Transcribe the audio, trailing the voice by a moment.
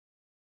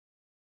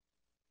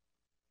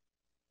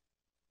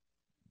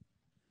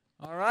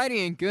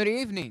Alrighty, and good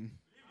evening.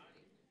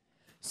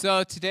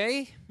 So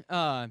today,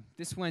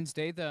 this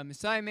Wednesday, the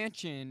Messiah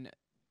Mansion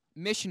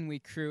Mission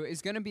Week crew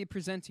is going to be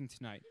presenting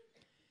tonight.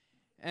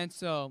 And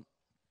so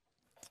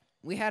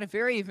we had a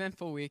very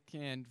eventful week,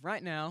 and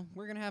right now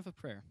we're going to have a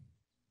prayer.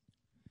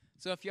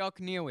 So if y'all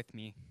can kneel with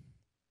me.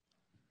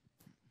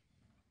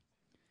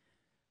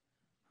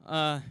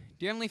 Dear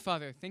Heavenly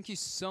Father, thank you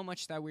so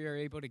much that we are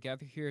able to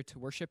gather here to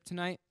worship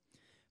tonight.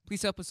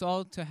 Please help us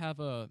all to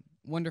have a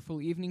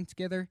wonderful evening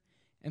together.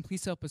 And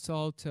please help us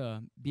all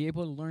to be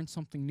able to learn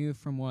something new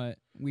from what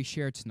we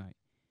share tonight.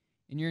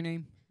 In your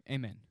name,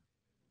 amen.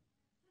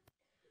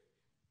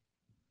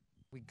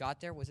 We got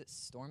there. Was it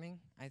storming,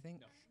 I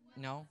think?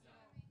 No?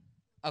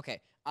 Okay.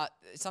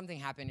 Something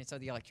happened, and so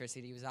the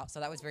electricity was out. So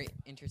that was very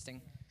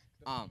interesting.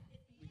 We got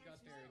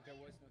there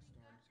was no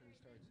storm, so we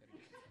started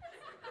setting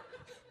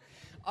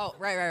Oh,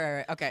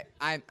 right. Okay.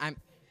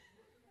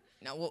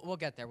 No, we'll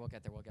get there. We'll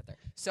get there.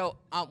 So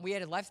we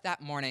had left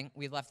that morning.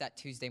 We left that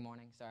Tuesday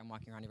morning. Sorry, I'm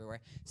walking around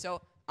everywhere.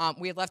 So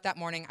we had left that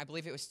morning. I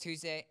believe it was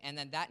Tuesday. And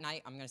then that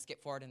night, I'm going to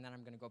skip forward, and then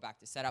I'm going to go back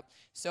to setup.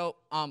 So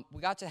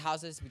we got to the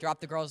houses. We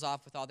dropped the girls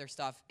off with all their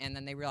stuff. And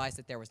then they realized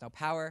that there was no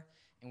power,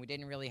 and we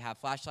didn't really have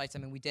flashlights. I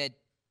mean, we did,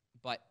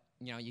 but,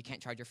 you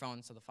can't charge your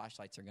phone, so the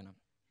flashlights are going to,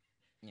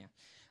 yeah.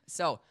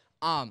 So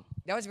that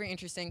was very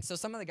interesting. So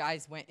some of the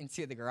guys went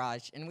into the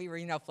garage, and we were,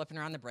 flipping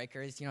around the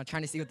breakers,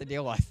 trying to see what the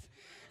deal was.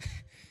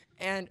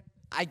 And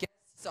I guess,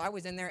 so I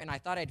was in there, and I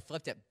thought I'd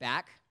flipped it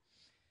back.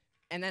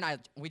 And then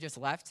we just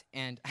left,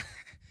 and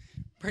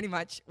pretty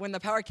much, when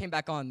the power came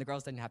back on, the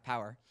girls didn't have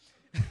power.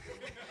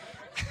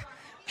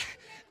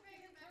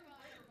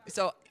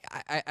 So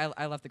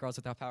I left the girls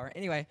without power.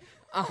 Anyway,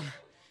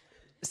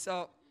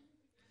 so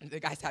the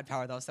guys had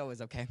power, though, so it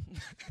was okay.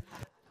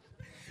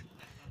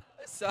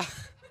 So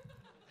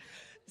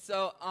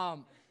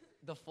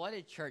the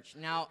flooded church.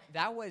 Now,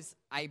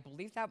 I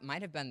believe that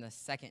might have been the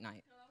second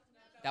night.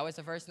 That was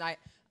the first night?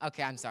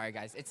 Okay, I'm sorry,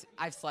 guys.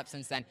 I've slept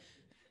since then.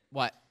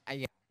 What?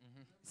 Yeah.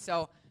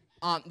 So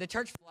the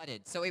church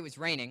flooded. So it was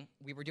raining.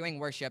 We were doing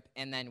worship,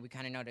 and then we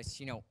kind of noticed,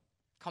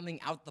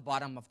 coming out the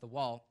bottom of the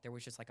wall, there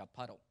was just like a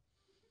puddle.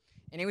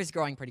 And it was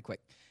growing pretty quick.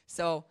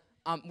 So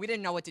we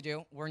didn't know what to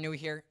do. We're new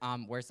here.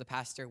 Where's the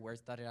pastor?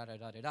 Where's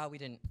da-da-da-da-da-da? We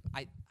didn't,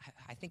 I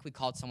think we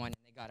called someone, and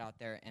they got out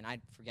there, and I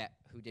forget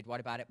who did what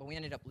about it, but we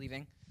ended up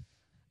leaving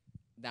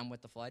them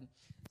with the flood.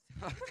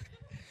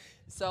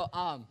 So,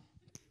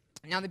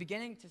 now the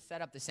beginning to set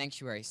up the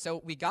sanctuary.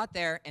 So we got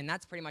there, and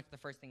that's pretty much the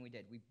first thing we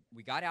did.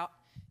 We got out,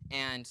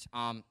 and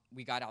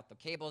we got out the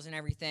cables and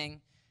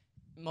everything.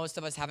 Most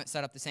of us haven't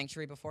set up the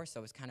sanctuary before, so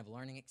it was kind of a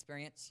learning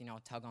experience.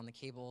 Tug on the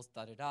cables,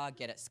 da-da-da,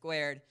 get it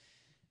squared.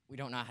 We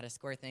don't know how to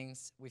square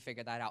things. We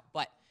figured that out.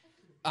 But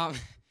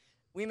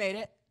we made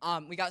it.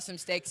 We got some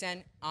stakes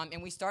in,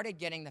 and we started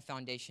getting the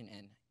foundation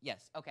in.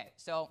 Yes, okay,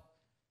 so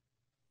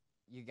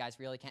you guys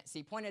really can't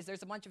see. Point is,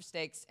 there's a bunch of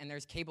stakes, and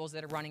there's cables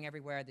that are running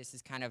everywhere. This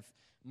is kind of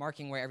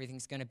marking where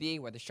everything's going to be,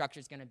 where the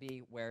structure's going to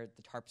be, where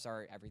the tarps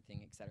are,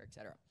 everything, et cetera, et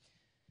cetera.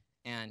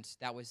 And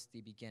that was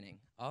the beginning.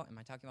 Oh, am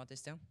I talking about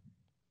this too?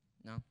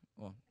 No?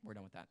 Well, we're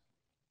done with that.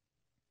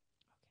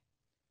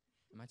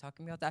 Okay. Am I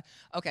talking about that?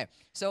 Okay,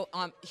 so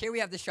here we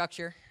have the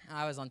structure.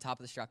 I was on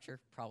top of the structure,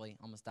 probably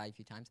almost died a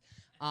few times.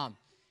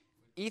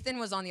 Ethan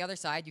was on the other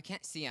side. You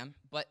can't see him,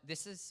 but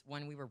this is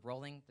when we were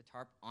rolling the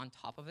tarp on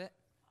top of it,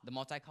 the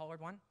multicolored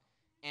one,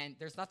 and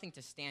there's nothing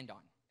to stand on.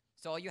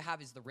 So all you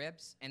have is the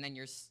ribs, and then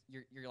you're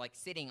like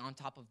sitting on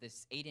top of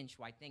this 8-inch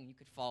wide thing. You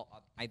could fall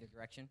up either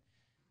direction.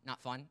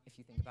 Not fun if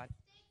you think about it.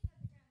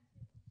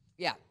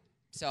 Yeah.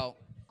 So,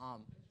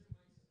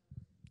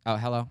 oh,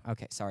 hello.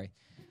 Okay, sorry.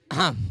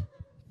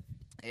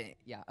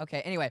 Yeah.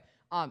 Okay. Anyway,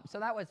 so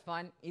that was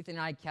fun. Ethan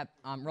and I kept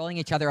rolling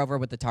each other over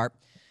with the tarp.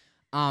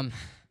 So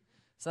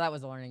that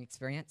was a learning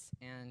experience,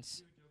 and.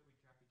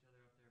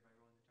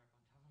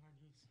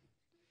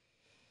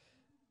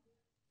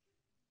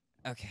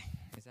 Okay,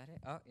 is that it?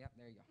 Oh, yep,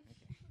 there you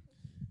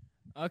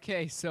go.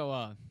 Okay,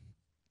 so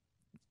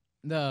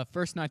the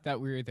first night that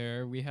we were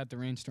there, we had the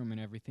rainstorm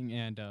and everything,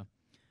 and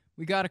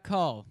we got a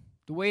call.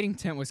 The waiting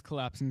tent was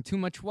collapsing. Too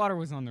much water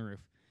was on the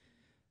roof.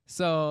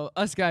 So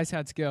us guys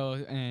had to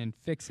go and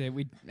fix it.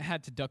 We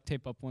had to duct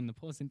tape up one of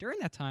the poles, and during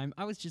that time,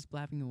 I was just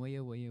blabbing away.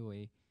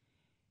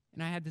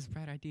 And I had this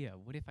bright idea.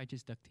 What if I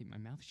just duct tape my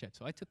mouth shut?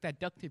 So I took that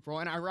duct tape roll,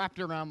 and I wrapped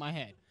it around my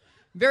head.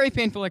 Very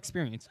painful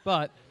experience,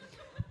 but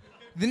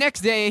The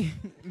next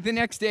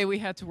day we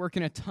had to work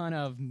in a ton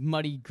of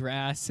muddy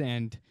grass,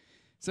 and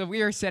so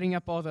we were setting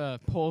up all the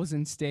poles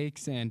and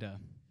stakes, and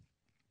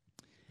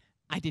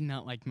I did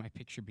not like my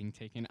picture being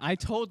taken. I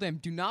told them,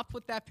 do not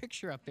put that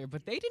picture up there,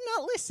 but they did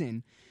not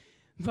listen.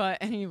 But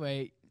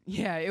anyway,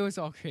 yeah, it was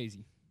all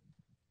crazy.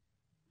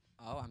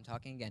 Oh, I'm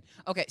talking again.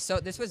 Okay, so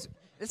this was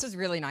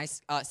really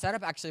nice.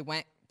 Setup actually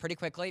went pretty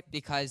quickly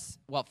because,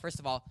 well, first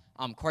of all,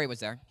 Corey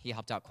was there. He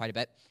helped out quite a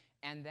bit.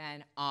 And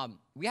then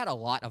we had a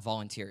lot of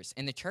volunteers.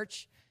 In the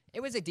church,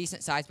 it was a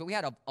decent size, but we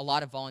had a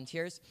lot of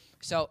volunteers.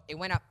 So it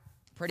went up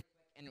pretty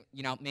quick,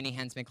 and, many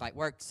hands make light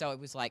work. So it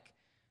was like,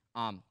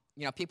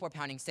 people were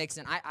pounding sticks.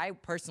 And I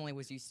personally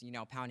was used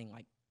to, pounding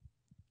like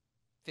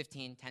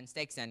 15, 10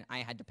 steaks in, I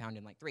had to pound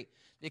in like 3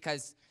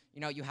 because,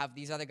 you have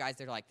these other guys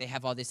that are like, they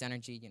have all this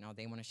energy,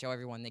 they want to show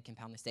everyone they can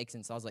pound the steaks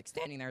in. So I was like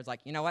standing there, I was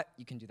like, you know what,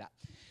 you can do that.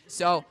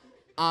 So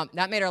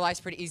that made our lives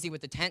pretty easy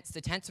with the tents.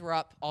 The tents were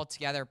up all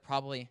together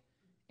probably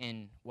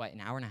in,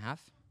 an hour and a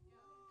half?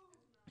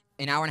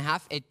 An hour and a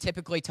half. It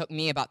typically took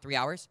me about 3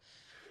 hours.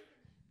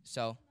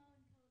 So,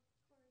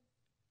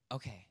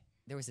 okay,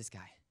 there was this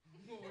guy.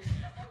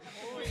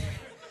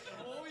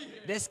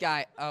 This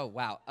guy, oh,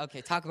 wow.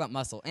 Okay, talk about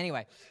muscle.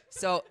 Anyway,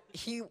 so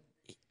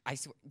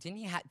did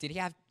he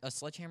have a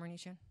sledgehammer in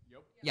each hand?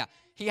 Yep. Yeah,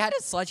 he had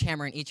a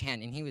sledgehammer in each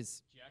hand, and he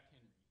was... Jack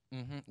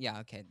Henry. Yeah,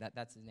 okay,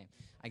 that's his name,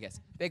 I guess.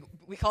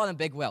 We called him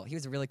Big Will. He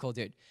was a really cool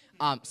dude.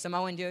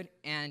 Samoan dude,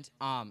 and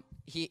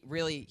he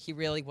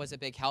really was a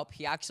big help.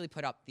 He actually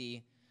put up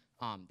the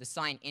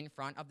sign in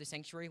front of the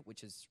sanctuary,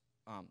 which is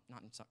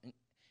not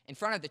in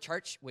front of the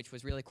church, which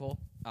was really cool.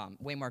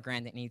 Way more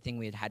grand than anything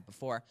we had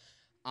before.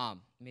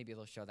 Maybe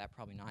they'll show that,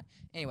 probably not.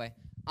 Anyway,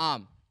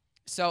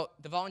 so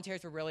the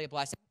volunteers were really a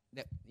blessing.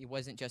 That it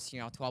wasn't just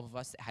 12 of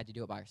us that had to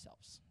do it by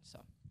ourselves.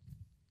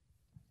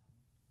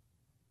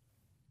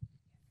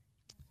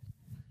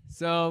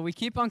 So we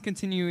keep on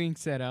continuing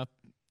setup,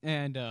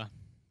 and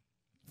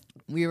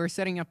we were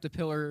setting up the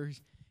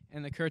pillars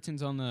and the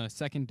curtains on the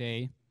second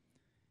day.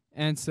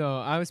 And so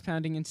I was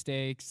pounding in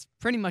steaks.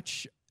 Pretty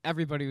much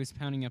everybody was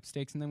pounding up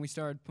steaks, and then we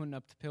started putting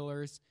up the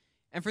pillars.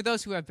 And for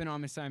those who have been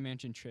on Messiah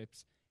Mansion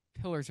trips,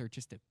 pillars are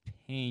just a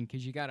pain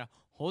because you got to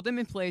hold them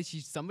in place.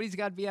 Somebody's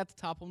got to be at the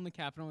top of them, the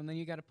capital, and then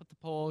you got to put the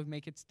pole,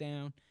 make it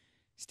down,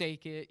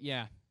 stake it.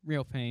 Yeah,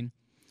 real pain.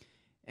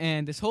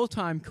 And this whole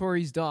time,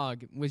 Corey's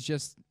dog was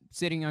just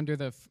sitting under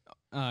the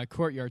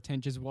courtyard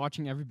tent, just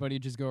watching everybody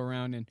just go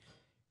around, and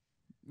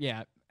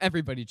yeah,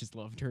 everybody just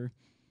loved her.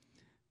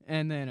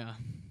 And then,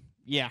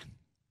 yeah.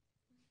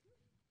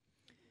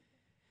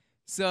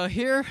 So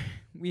here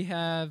we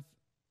have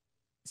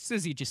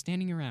Susie just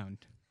standing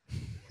around.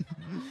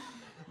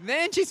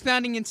 Then she's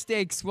pounding in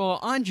steaks while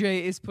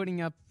Andre is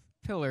putting up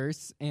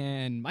pillars,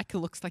 and Micah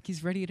looks like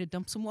he's ready to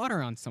dump some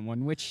water on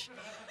someone, which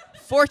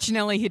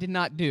fortunately he did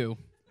not do.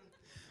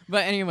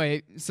 But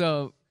anyway,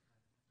 so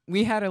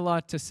we had a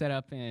lot to set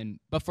up,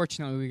 but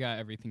fortunately we got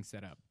everything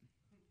set up.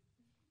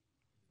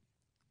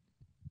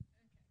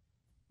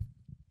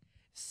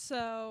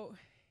 So,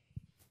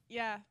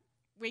 yeah,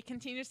 we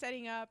continued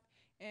setting up,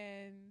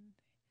 and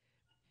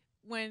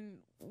when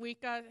we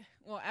got,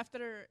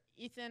 after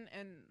Ethan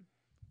and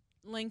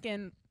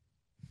Lincoln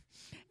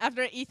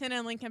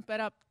put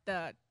up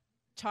the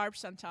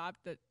tarps on top,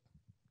 the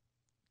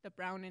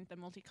brown and the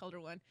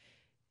multicolored one,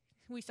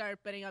 we started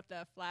putting up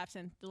the flaps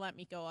and to let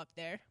me go up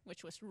there,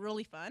 which was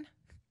really fun.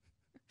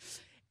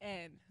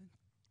 And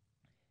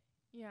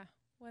yeah,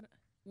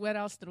 what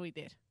else did we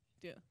do?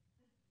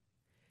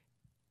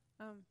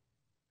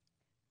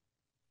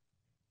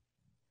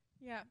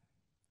 Yeah,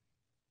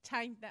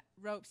 tying the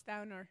ropes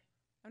down, or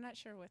I'm not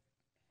sure what.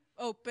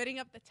 Oh, putting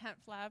up the tent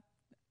flap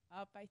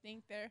up, I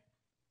think there.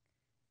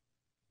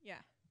 Yeah.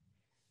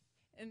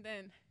 And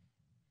then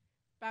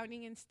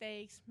pounding in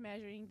steaks,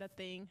 measuring the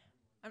thing.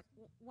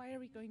 Why are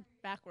we going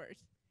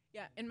backwards?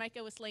 Yeah, and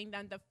Micah was laying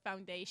down the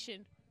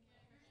foundation.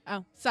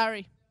 Oh,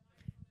 sorry.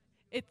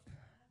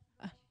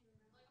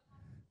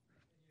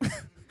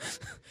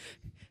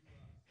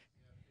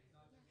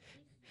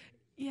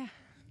 Yeah.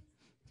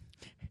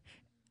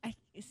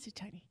 It's too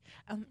tiny.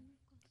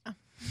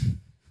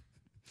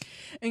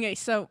 Okay,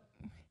 so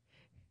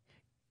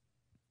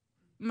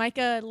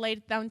Micah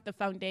laid down the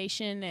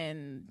foundation,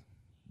 and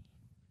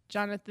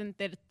Jonathan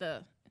did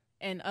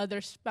and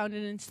others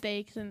pounded in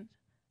steaks, and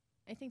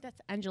I think that's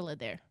Angela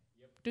there,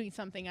 doing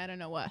something, I don't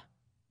know what.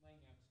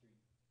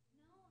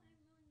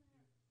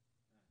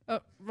 Oh,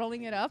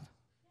 rolling it up?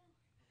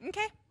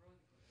 Okay.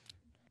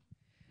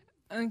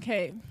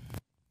 Okay.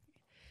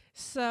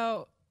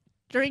 So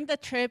during the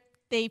trip,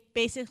 they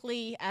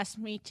basically asked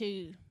me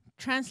to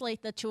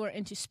translate the tour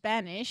into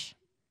Spanish.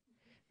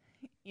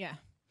 Yeah.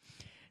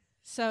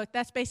 So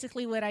that's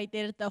basically what I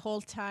did the whole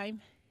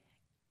time,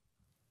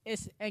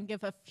 and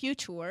give a few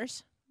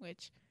tours,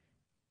 which,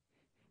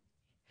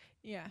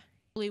 yeah,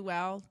 really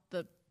well.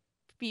 The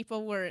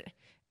people were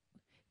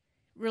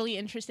really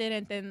interested,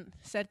 and then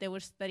said they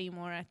would study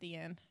more at the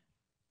end.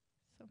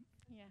 So,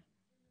 yeah.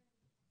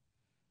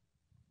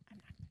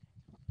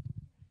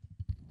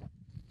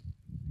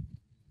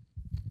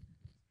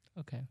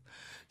 Okay.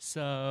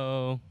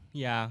 So,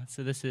 yeah,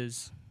 so this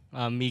is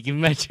me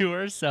giving my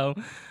tour. So,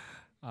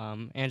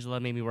 Angela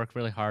made me work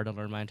really hard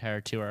over my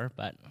entire tour,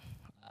 but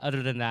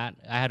other than that,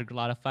 I had a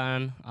lot of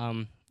fun.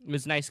 It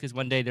was nice because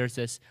one day there's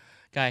this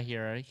guy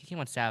here. He came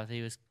on Sabbath.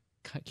 He was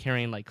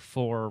carrying like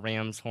 4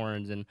 ram's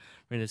horns and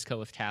wearing this coat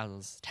with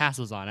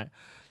tassels on it.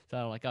 So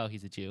I'm like, oh,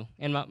 he's a Jew.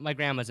 And my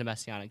grandma's a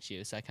Messianic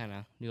Jew, so I kind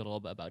of knew a little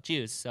bit about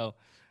Jews. So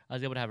I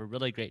was able to have a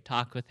really great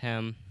talk with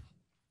him,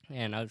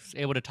 and I was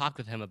able to talk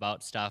with him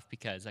about stuff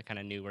because I kind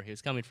of knew where he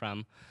was coming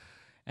from.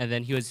 And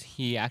then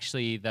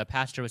the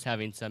pastor was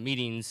having some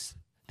meetings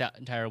that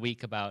entire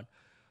week about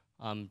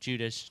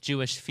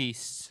Jewish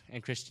feasts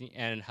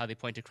and how they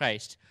point to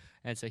Christ.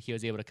 and so he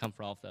was able to come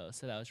for all of those.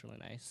 So that was really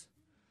nice.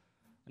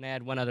 And I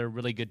had one other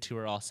really good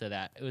tour also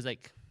that it was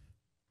like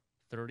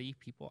 30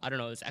 people. I don't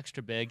know. It was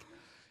extra big.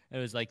 It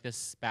was like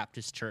this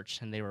Baptist church,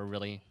 and they were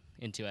really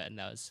into it, and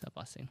that was a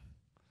blessing.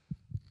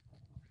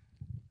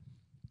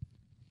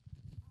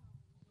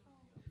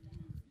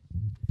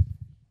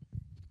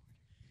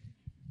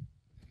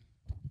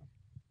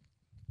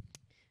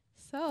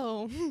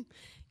 So,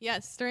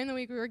 yes, during the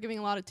week we were giving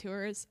a lot of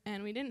tours,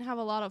 and we didn't have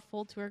a lot of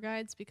full tour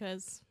guides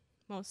because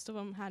most of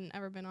them hadn't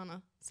ever been on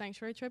a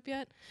sanctuary trip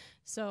yet.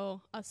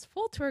 So us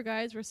full tour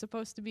guides were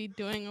supposed to be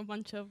doing a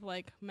bunch of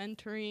like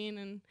mentoring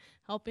and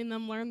helping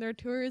them learn their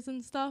tours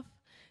and stuff.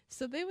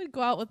 So they would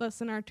go out with us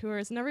in our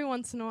tours, and every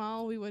once in a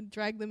while we would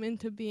drag them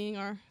into being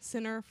our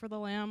sinner for the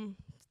lamb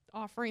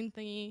offering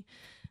thingy,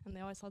 and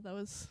they always thought that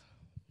was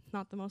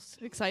not the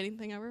most exciting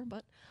thing ever,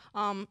 but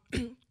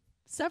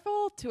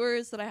several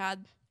tours that I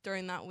had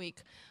during that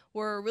week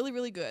were really,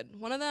 really good.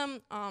 One of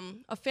them,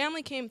 a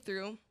family came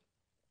through,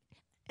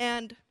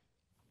 and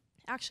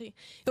actually,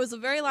 it was the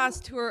very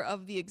last tour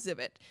of the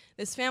exhibit.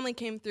 This family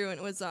came through, and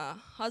it was a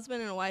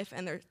husband and a wife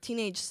and their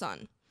teenage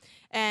son.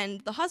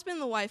 And the husband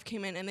and the wife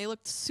came in, and they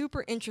looked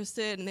super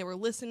interested, and they were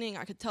listening.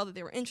 I could tell that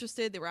they were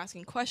interested. They were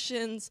asking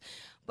questions.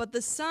 But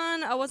the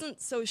son, I wasn't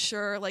so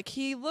sure. Like,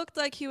 he looked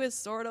like he was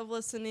sort of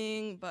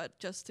listening, but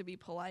just to be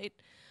polite.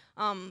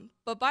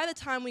 But by the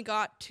time we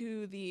got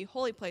to the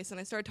holy place and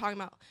I started talking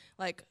about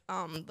like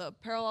the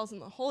parallels in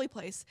the holy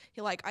place,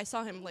 I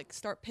saw him like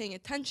start paying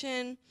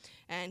attention,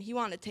 and he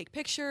wanted to take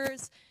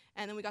pictures.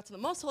 And then we got to the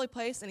most holy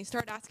place, and he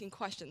started asking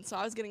questions. So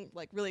I was getting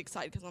like really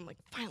excited because I'm like,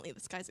 finally,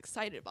 this guy's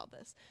excited about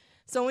this.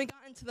 So when we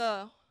got into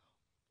the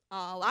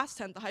last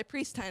tent, the high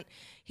priest tent,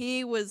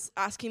 he was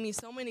asking me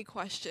so many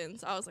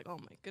questions. I was like, oh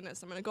my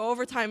goodness, I'm gonna go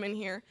over time in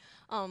here.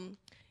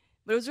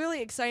 But it was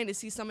really exciting to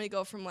see somebody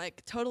go from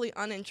like totally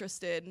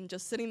uninterested and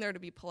just sitting there to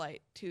be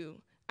polite to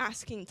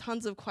asking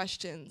tons of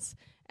questions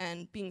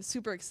and being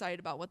super excited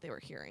about what they were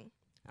hearing.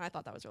 And I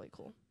thought that was really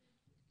cool.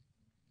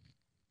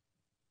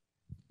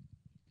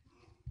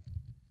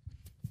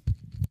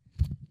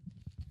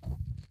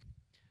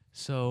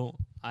 So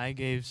I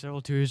gave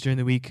several tours during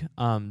the week.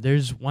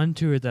 There's one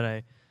tour that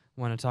I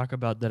want to talk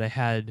about that I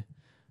had,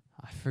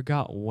 I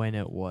forgot when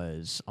it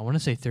was. I want to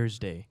say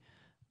Thursday.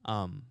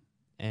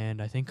 And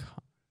I think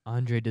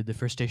Andre did the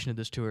first station of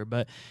this tour.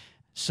 But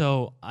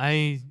so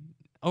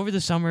over the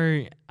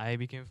summer, I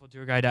became a full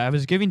tour guide. I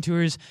was giving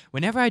tours.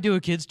 Whenever I do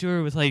a kids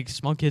tour with like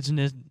small kids in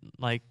it,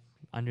 like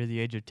under the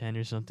age of 10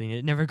 or something,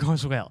 it never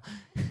goes well.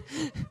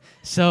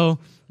 So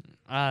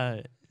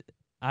I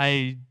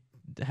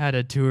had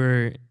a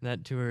tour,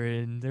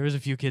 and there was a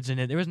few kids in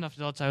it. There was enough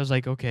adults. I was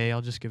like, okay,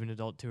 I'll just give an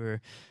adult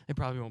tour. They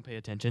probably won't pay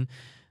attention.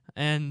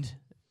 And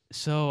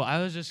so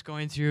I was just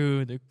going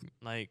through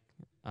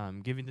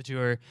giving the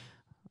tour.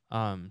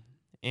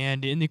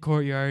 And in the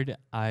courtyard,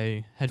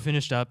 I had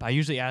finished up. I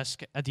usually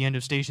ask at the end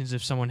of stations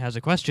if someone has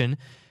a question.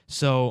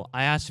 So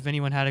I asked if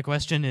anyone had a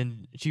question,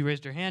 and she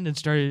raised her hand and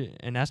started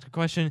and asked a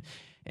question.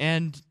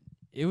 And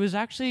it was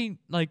actually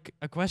like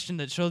a question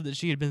that showed that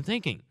she had been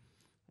thinking.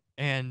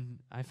 And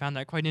I found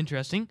that quite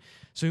interesting.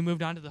 So we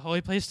moved on to the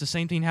holy place. The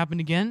same thing happened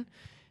again.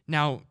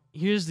 Now,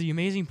 here's the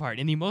amazing part.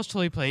 In the most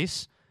holy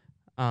place,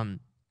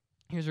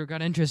 here's where it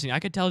got interesting. I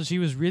could tell she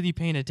was really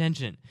paying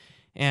attention.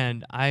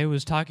 And I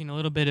was talking a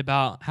little bit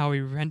about how we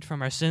repent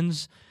from our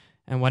sins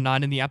and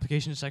whatnot in the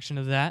application section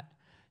of that.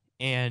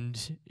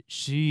 And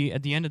she,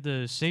 at the end of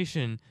the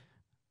station,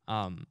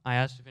 I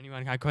asked if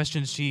anyone had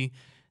questions. She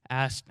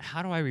asked,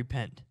 how do I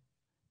repent?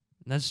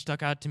 And that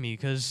stuck out to me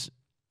because,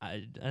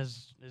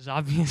 as is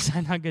obvious,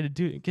 I'm not good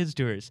at kids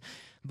tours.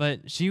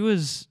 But she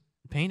was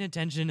paying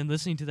attention and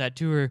listening to that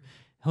tour.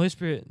 The Holy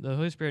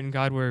Spirit and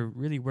God were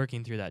really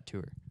working through that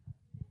tour.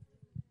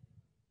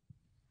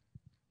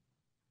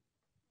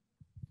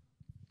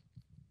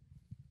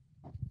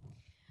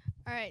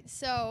 All right,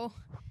 so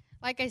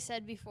like I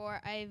said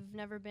before, I've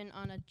never been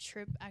on a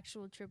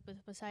actual trip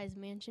with besides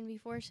mansion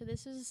before, so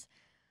this is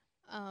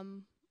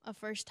a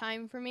first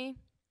time for me.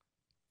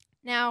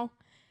 Now,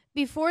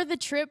 before the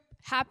trip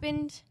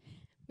happened,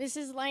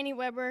 Mrs. Liney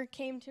Weber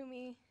came to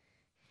me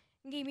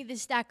and gave me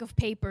this stack of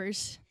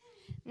papers.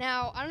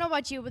 Now, I don't know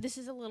about you, but this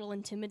is a little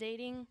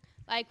intimidating.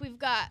 Like, we've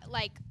got,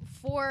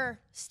 4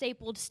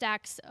 stapled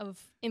stacks of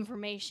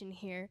information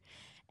here.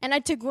 And I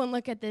took one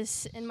look at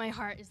this, and my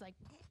heart is like,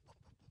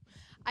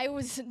 I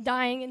was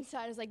dying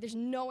inside. I was like, there's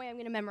no way I'm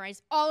going to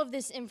memorize all of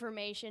this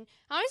information.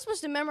 How am I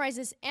supposed to memorize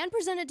this and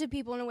present it to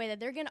people in a way that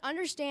they're going to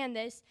understand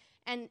this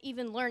and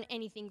even learn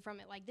anything from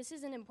it? Like, this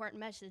is an important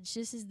message.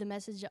 This is the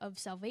message of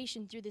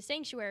salvation through the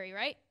sanctuary,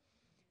 right?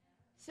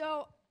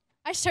 So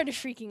I started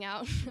freaking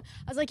out.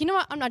 I was like, you know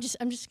what? I'm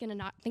just going to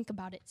not think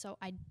about it. So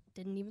I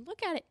didn't even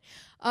look at it.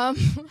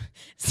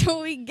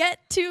 So we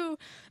get to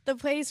the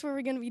place where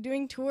we're going to be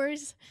doing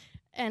tours.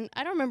 And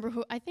I don't remember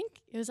who. I think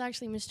it was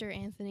actually Mr.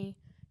 Anthony.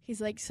 He's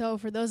like, so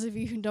for those of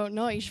you who don't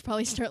know, you should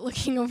probably start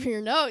looking over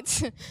your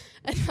notes. And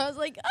I was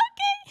like,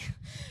 okay.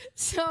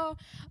 So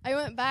I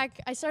went back.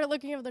 I started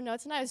looking over the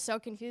notes, and I was so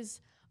confused.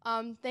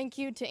 Thank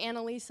you to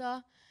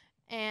Annalisa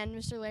and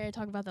Mr. Larry will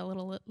talk about that a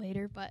little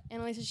later. But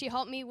Annalisa, she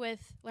helped me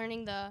with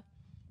learning the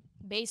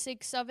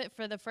basics of it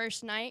for the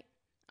first night,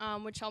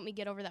 which helped me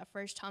get over that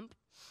first hump.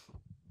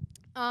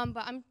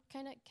 But I'm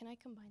kind of, can I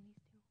combine these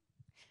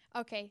two?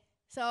 Okay,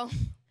 so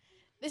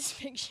this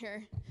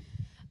picture,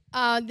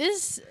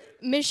 this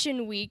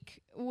mission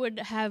week would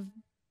have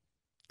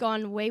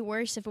gone way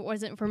worse if it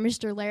wasn't for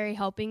Mr. Larry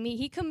helping me.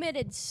 He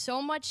committed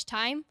so much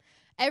time.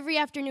 Every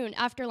afternoon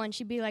after lunch,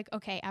 he'd be like,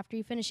 okay, after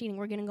you finish eating,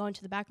 we're going to go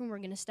into the back room, we're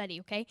going to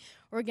study, okay?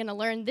 We're going to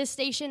learn this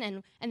station,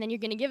 and then you're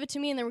going to give it to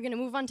me, and then we're going to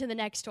move on to the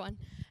next one.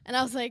 And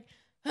I was like,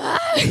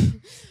 ah!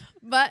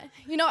 But,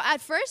 you know,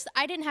 at first,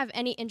 I didn't have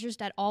any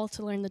interest at all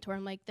to learn the Torah.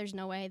 I'm like, there's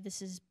no way,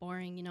 this is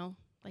boring, you know?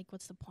 Like,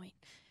 what's the point?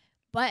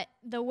 But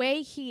the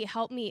way he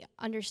helped me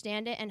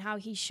understand it and how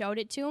he showed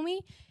it to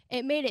me,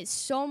 it made it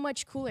so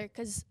much cooler,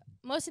 because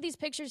most of these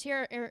pictures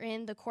here are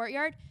in the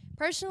courtyard.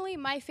 Personally,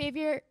 my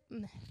favorite...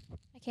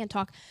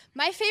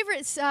 My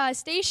favorite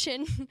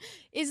station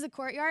is the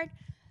courtyard.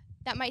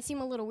 That might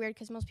seem a little weird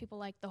because most people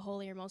like the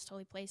holy or most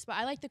holy place, but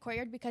I like the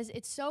courtyard because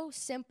it's so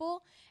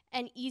simple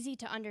and easy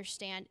to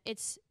understand.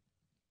 It's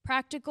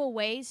practical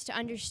ways to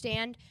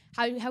understand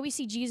how we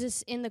see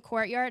Jesus in the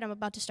courtyard. I'm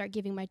about to start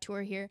giving my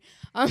tour here.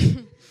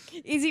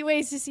 Easy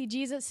ways to see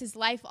Jesus, his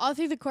life, all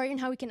through the courtyard, and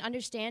how we can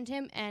understand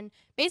him, and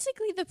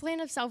basically the plan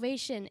of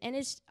salvation, and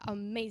it's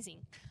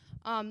amazing.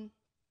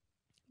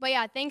 But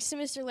yeah, thanks to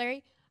Mr.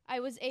 Larry, I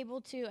was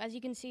able to, as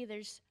you can see,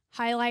 there's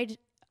highlighted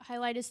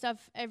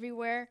stuff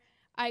everywhere.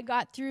 I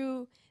got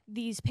through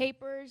these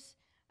papers.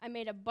 I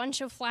made a bunch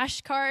of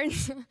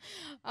flashcards.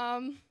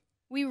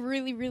 We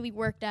really, really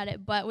worked at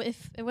it, but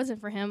if it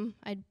wasn't for him,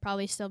 I'd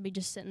probably still be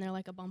just sitting there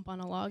like a bump on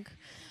a log.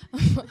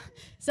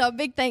 So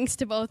big thanks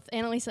to both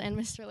Annalisa and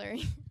Mr.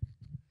 Larry.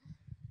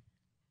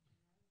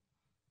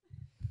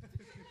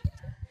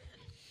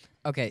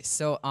 Okay,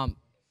 so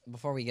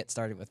before we get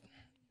started with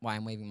why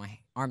I'm waving my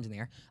arms in the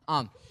air.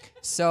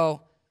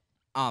 So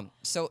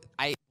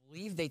I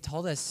believe they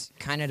told us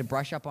kind of to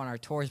brush up on our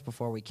tours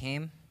before we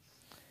came,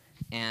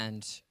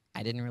 and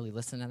I didn't really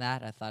listen to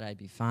that. I thought I'd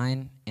be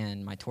fine,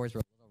 and my tours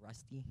were a little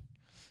rusty.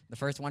 The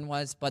first one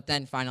was, but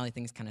then finally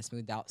things kind of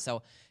smoothed out.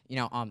 So, you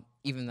know,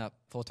 even the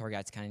full tour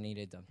guides kind of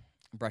needed to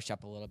brush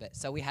up a little bit.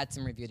 So we had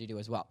some review to do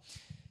as well.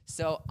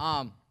 So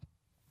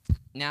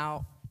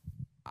now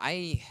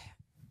I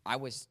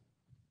was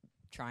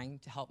trying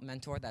to help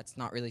mentor. That's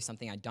not really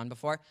something I'd done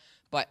before,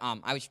 but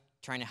I was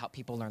trying to help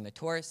people learn the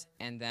tours,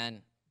 and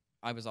then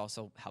I was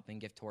also helping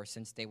give tours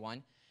since day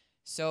one.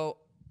 So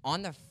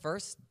on the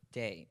first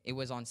day, it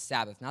was on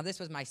Sabbath. Now this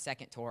was my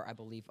second tour, I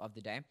believe, of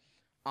the day.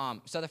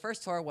 So the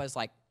first tour was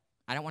like,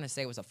 I don't want to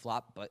say it was a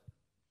flop, but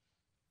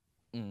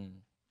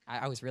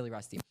I was really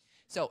rusty.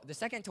 So the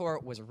second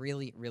tour was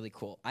really, really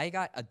cool. I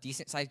got a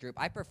decent-sized group.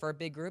 I prefer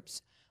big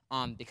groups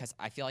because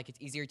I feel like it's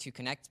easier to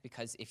connect,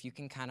 because if you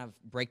can kind of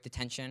break the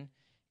tension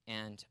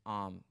and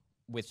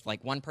with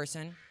like one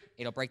person,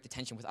 it'll break the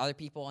tension with other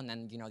people, and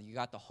then, you know, you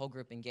got the whole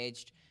group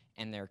engaged,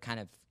 and they're kind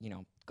of, you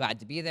know, glad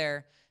to be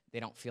there. They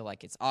don't feel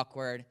like it's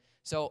awkward.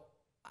 So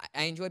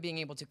I enjoy being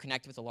able to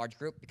connect with a large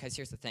group, because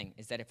here's the thing,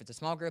 is that if it's a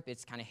small group,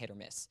 it's kind of hit or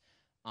miss.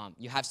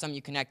 You have some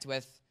you connect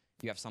with,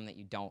 you have some that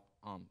you don't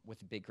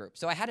with a big group.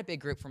 So I had a big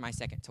group for my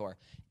second tour,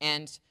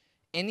 and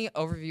in the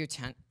overview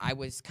tent, I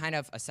was kind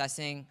of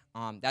assessing,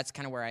 that's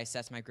kind of where I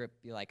assess my group,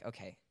 be like,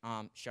 okay,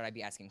 should I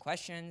be asking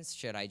questions?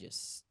 Should I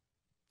just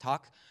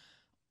talk?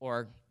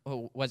 Or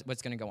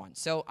what's going to go on?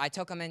 So I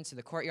took them into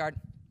the courtyard.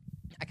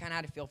 I kind of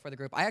had a feel for the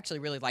group. I actually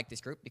really liked this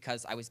group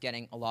because I was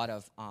getting a lot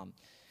of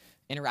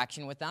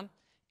interaction with them,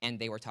 and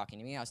they were talking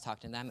to me. I was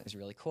talking to them. It was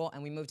really cool.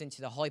 And we moved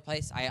into the holy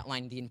place. I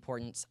outlined the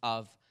importance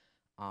of,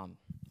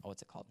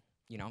 what's it called?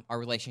 You know, our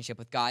relationship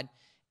with God.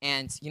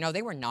 And, you know,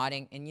 they were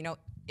nodding. And, you know,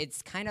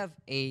 it's kind of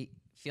a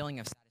feeling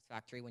of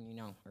satisfactory when you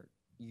know, or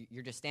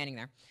you're just standing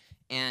there.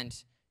 And,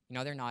 you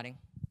know, they're nodding.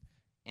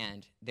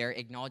 And they're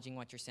acknowledging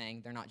what you're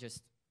saying. They're not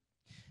just,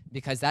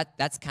 because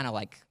that's kind of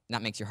like,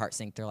 that makes your heart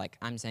sink. They're like,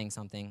 I'm saying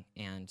something,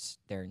 and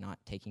they're not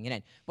taking it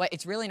in. But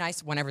it's really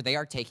nice whenever they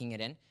are taking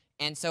it in.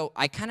 And so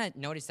I kind of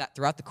noticed that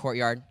throughout the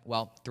courtyard,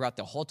 well, throughout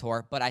the whole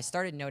tour, but I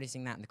started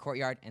noticing that in the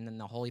courtyard, and then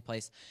the holy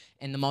place,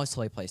 and the most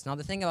holy place. Now,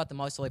 the thing about the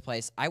most holy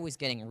place, I was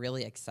getting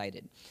really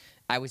excited.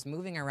 I was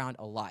moving around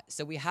a lot.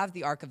 So we have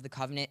the Ark of the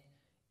Covenant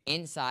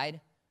inside,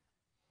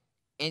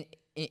 in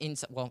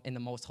the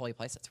most holy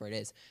place, that's where it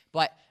is.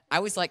 But I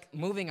was like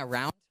moving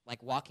around,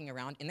 like walking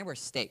around, and there were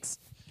stakes.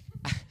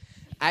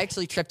 I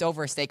actually tripped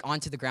over a stake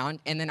onto the ground,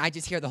 and then I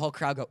just hear the whole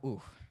crowd go,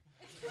 ooh.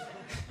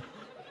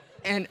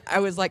 And I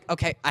was like,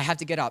 okay, I have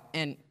to get up.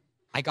 And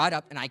I got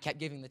up, and I kept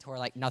giving the tour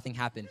like nothing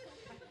happened.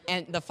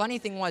 And the funny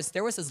thing was,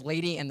 there was this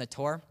lady in the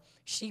tour.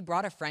 She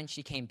brought a friend.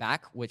 She came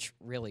back, which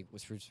really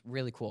was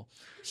really cool.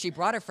 She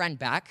brought a friend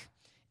back,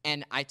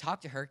 and I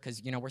talked to her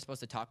because, you know, we're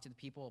supposed to talk to the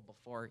people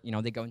before, you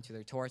know, they go into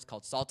their tour. It's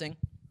called salting,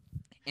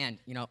 and,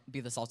 you know,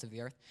 be the salt of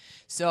the earth.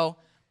 So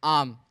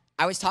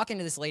I was talking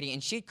to this lady,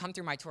 and she'd come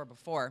through my tour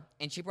before,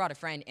 and she brought a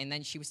friend, and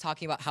then she was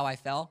talking about how I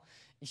fell.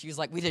 And she was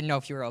like, we didn't know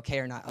if you were okay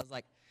or not. I was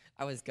like,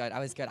 I was good.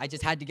 I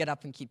just had to get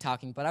up and keep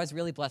talking. But I was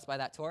really blessed by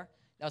that tour.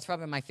 That was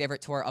probably my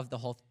favorite tour of the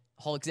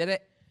whole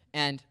exhibit.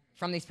 And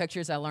from these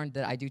pictures, I learned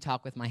that I do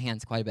talk with my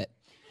hands quite a bit.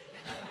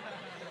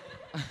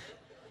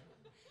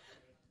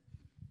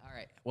 All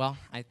right. Well,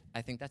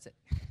 I think that's it.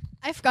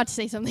 I forgot to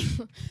say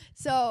something.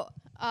 So,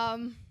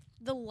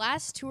 the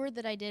last tour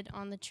that I did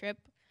on the trip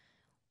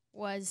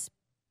was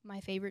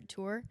my favorite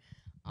tour.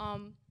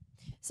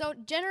 So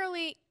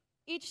generally,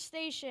 each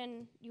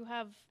station, you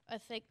have a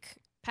thick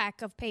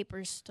pack of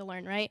papers to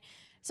learn, right?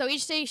 So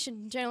each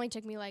station generally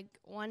took me like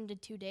 1 to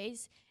 2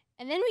 days.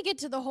 And then we get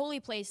to the holy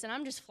place, and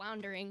I'm just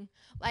floundering.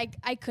 Like,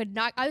 I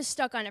was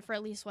stuck on it for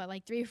at least,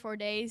 like 3 or 4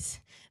 days.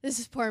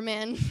 This poor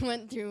man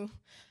went through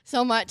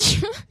so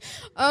much.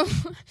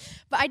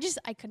 But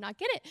I could not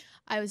get it.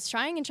 I was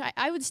trying and trying.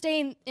 I would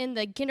stay in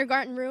the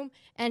kindergarten room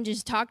and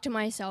just talk to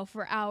myself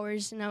for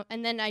hours.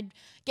 And then I'd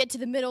get to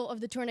the middle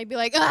of the tour, and I'd be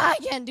like, I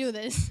can't do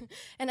this.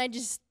 And I'd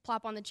just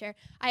plop on the chair.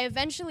 I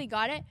eventually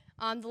got it.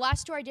 The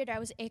last tour I did, I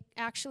was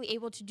actually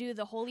able to do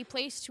the holy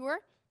place tour.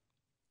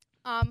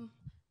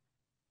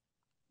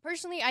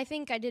 Personally, I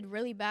think I did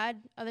really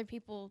bad. Other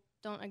people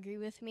don't agree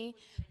with me.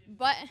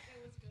 But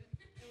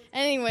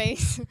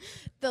anyways,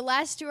 the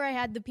last tour I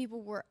had, the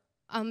people were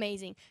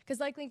amazing. Because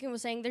like Lincoln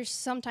was saying, there's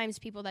sometimes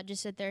people that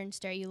just sit there and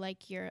stare at you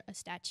like you're a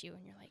statue.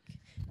 And you're like,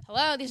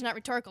 hello, these are not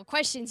rhetorical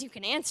questions. You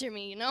can answer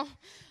me, you know?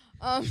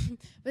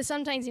 But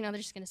sometimes, they're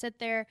just going to sit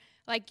there.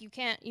 Like, you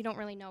don't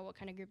really know what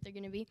kind of group they're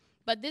going to be.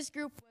 But this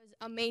group was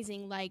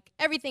amazing. Like,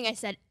 everything I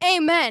said,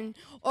 amen.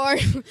 Or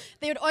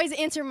they would always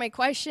answer my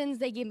questions.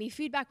 They gave me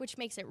feedback, which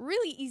makes it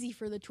really easy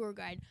for the tour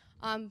guide.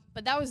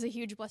 But that was a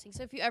huge blessing.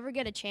 So if you ever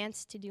get a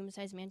chance to do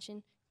Messiah's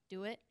Mansion,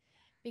 do it.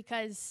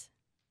 Because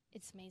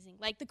it's amazing.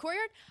 Like, the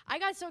courtyard, I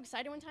got so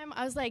excited one time.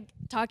 I was, like,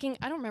 talking.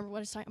 I don't remember what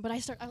I was talking, but I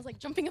was, like,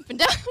 jumping up and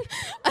down.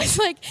 I was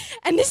like,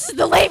 and this is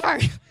the labor.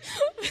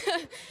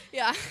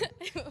 Yeah.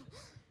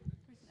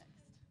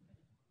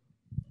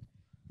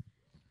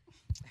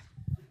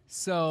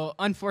 So,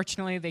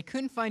 unfortunately, they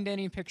couldn't find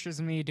any pictures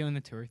of me doing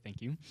the tour.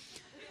 Thank you.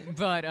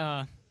 But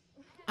I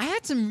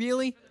had some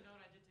really...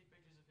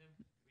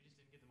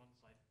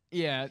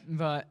 Yeah,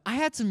 but I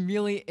had some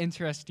really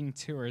interesting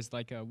tours.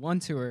 Like, one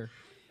tour,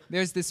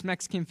 there's this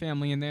Mexican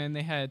family in there, and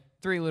they had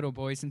 3 little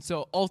boys, and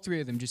so all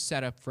 3 of them just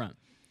sat up front.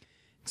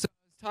 So I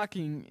was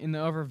talking in the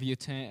overview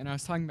tent, and I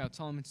was talking about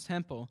Solomon's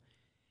Temple,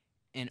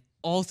 and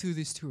all through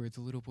this tour,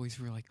 the little boys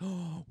were like,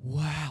 oh,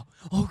 wow,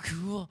 oh,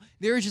 cool.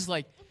 They were just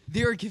like,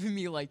 they were giving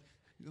me, like,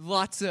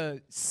 lots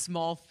of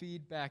small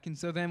feedback. And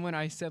so then when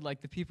I said,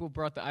 like, the people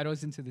brought the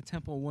idols into the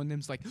temple, one of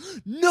them's like,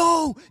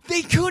 no,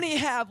 they couldn't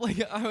have.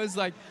 Like, I was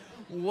like,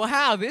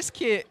 wow, this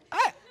kid,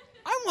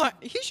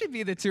 he should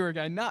be the tour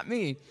guide, not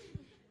me.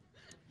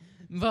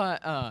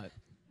 But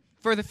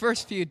for the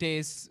first few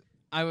days,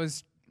 I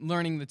was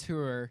learning the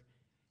tour,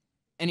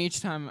 and each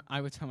time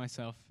I would tell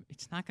myself,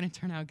 it's not going to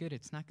turn out good,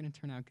 it's not going to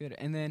turn out good.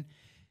 And then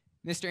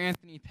Mr.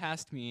 Anthony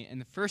passed me, and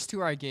the first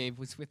tour I gave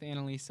was with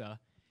Annalisa,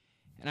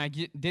 and I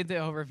did the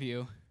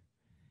overview.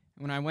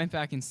 When I went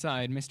back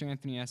inside, Mr.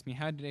 Anthony asked me,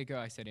 how did it go?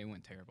 I said, it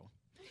went terrible.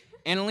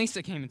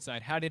 Annalisa came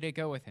inside. How did it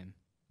go with him?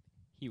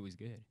 He was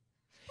good.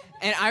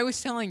 And I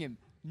was telling him,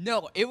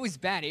 no, it was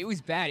bad, it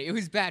was bad, it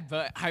was bad,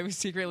 but I was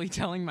secretly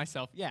telling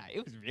myself, yeah,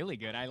 it was really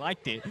good, I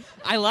liked it.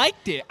 I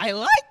liked it, I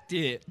liked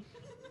it.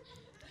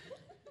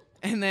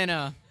 And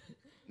then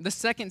the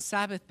second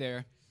Sabbath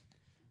there,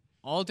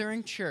 all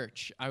during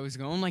church, I was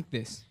going like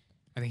this.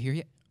 Are they here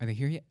yet? Are they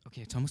here yet?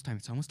 Okay, it's almost time,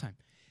 it's almost time.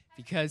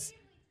 Because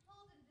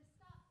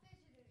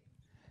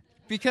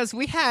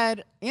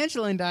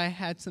Angela and I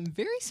had some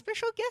very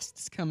special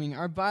guests coming.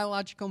 Our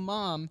biological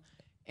mom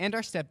and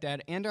our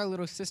stepdad and our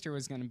little sister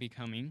was going to be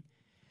coming.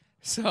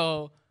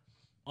 So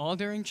all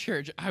during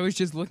church, I was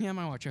just looking at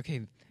my watch.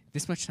 Okay,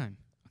 this much time.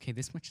 Okay,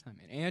 this much time.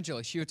 And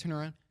Angela, she would turn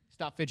around,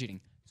 stop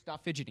fidgeting,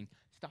 stop fidgeting,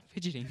 stop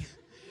fidgeting.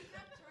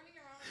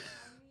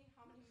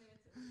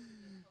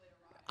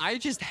 I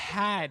just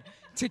had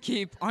to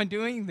keep on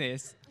doing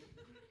this.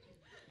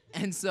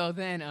 And so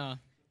then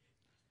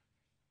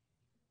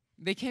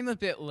they came a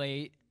bit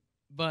late,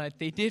 but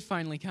they did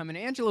finally come. And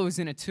Angela was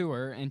in a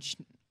tour, and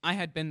I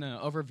had been the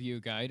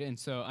overview guide, and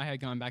so I had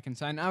gone back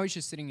inside, and I was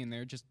just sitting in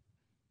there just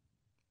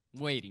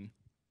waiting.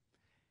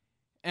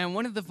 And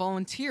one of the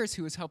volunteers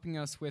who was helping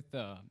us with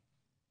the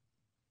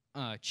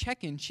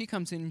check-in, she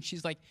comes in, and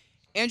she's like,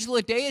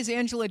 Angela Day, is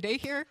Angela Day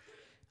here?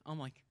 I'm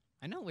like,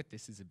 I know what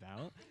this is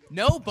about.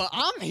 No, but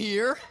I'm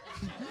here.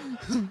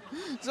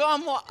 So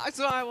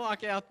I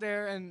walk out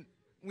there, and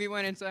we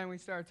went inside, and we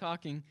started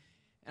talking.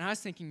 And I was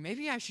thinking,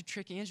 maybe I should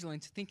trick Angela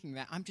into thinking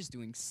that I'm just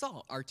doing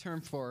SALT, our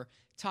term for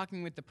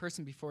talking with the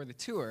person before the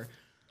tour.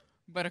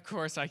 But of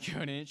course I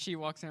couldn't. She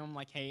walks in, I'm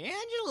like, hey,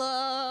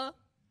 Angela.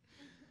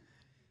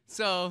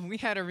 So we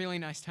had a really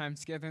nice time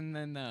together, and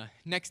then the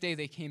next day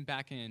they came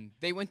back, and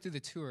they went through the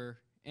tour,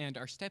 and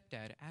our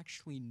stepdad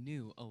actually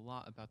knew a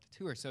lot about the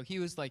tour. So he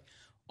was like,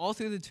 all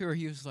through the tour,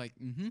 he was like,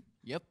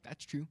 yep,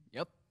 that's true,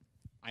 yep,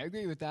 I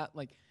agree with that.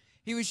 Like,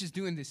 he was just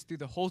doing this through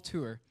the whole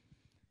tour.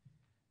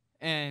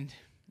 And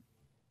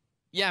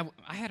yeah,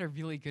 I had a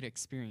really good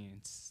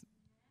experience.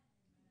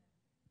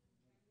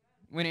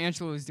 when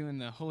Angela was doing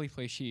the holy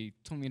place, she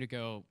told me to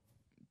go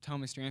tell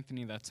Mr.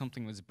 Anthony that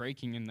something was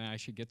breaking and that I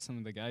should get some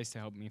of the guys to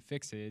help me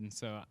fix it. And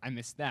so I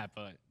missed that,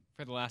 but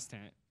for the last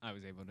tent, I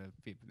was able to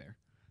be there.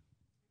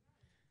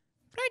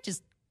 But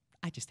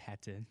I just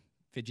had to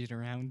fidget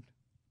around.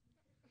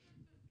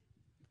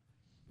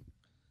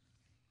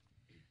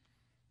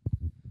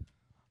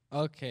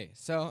 Okay,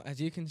 so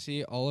as you can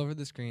see all over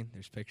the screen,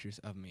 there's pictures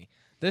of me.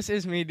 This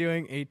is me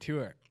doing a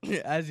tour.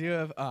 As you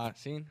have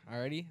seen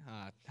already,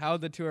 how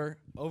the tour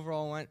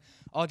overall went,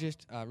 I'll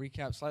just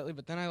recap slightly,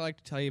 but then I'd like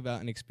to tell you about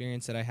an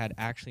experience that I had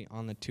actually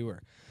on the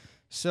tour.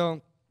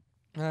 So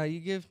you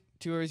give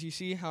tours, you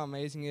see how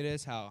amazing it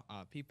is, how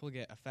people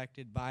get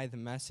affected by the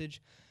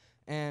message,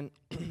 and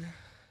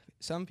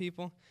some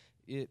people,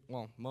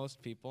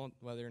 most people,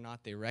 whether or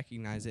not they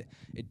recognize it,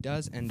 it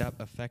does end up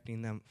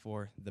affecting them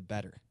for the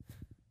better.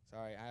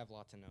 Sorry, I have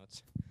lots of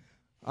notes.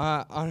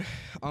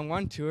 On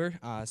one tour,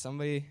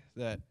 somebody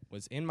that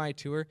was in my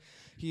tour,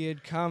 he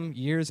had come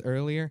years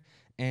earlier,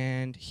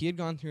 and he had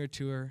gone through a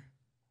tour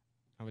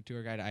of a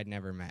tour guide I'd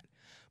never met.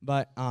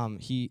 But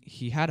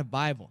he had a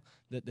Bible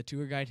that the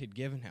tour guide had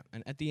given him,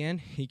 and at the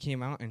end, he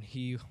came out and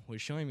he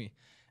was showing me,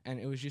 and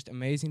it was just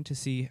amazing to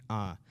see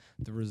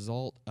the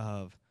result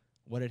of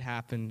what had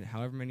happened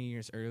however many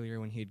years earlier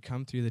when he had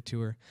come through the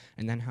tour,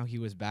 and then how he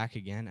was back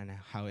again and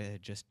how it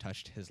had just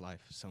touched his life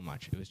so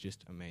much. It was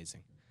just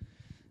amazing.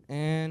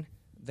 And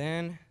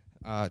then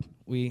on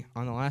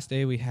the last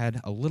day, we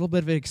had a little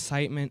bit of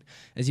excitement.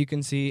 As you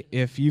can see,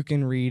 if you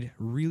can read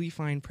really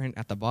fine print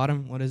at the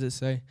bottom, what does it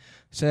say? It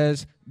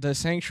says, the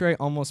sanctuary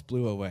almost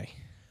blew away.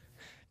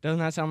 Doesn't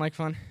that sound like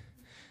fun?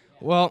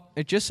 Well,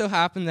 it just so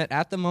happened that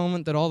at the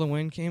moment that all the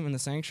wind came and the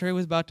sanctuary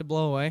was about to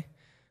blow away,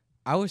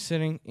 I was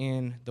sitting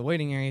in the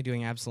waiting area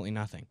doing absolutely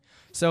nothing.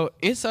 So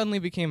it suddenly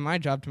became my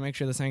job to make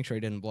sure the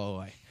sanctuary didn't blow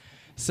away.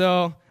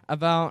 So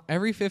about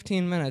every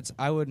 15 minutes,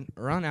 I would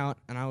run out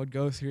and I would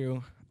go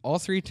through all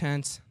 3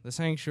 tents, the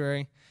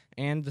sanctuary,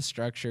 and the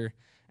structure,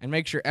 and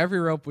make sure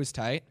every rope was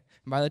tight.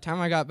 And by the time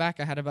I got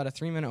back, I had about a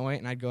 3-minute wait,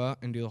 and I'd go out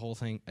and do the whole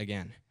thing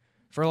again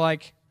for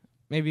like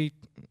maybe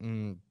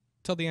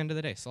till the end of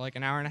the day, so like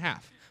an hour and a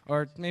half,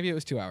 or maybe it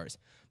was 2 hours.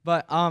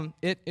 But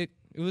it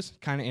was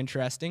kind of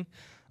interesting.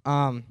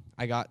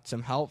 I got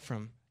some help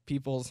from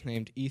people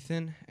named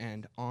Ethan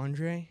and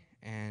Andre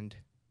and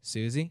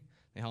Susie.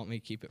 They helped me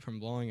keep it from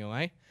blowing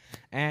away.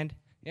 And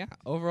yeah,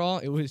 overall,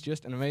 it was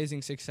just an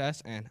amazing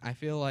success, and I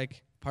feel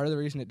like part of the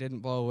reason it didn't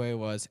blow away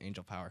was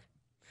angel power.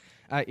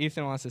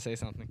 Ethan wants to say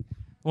something.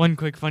 One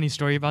quick funny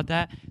story about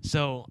that.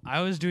 So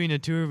I was doing a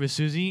tour with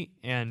Susie,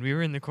 and we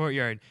were in the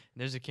courtyard.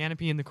 There's a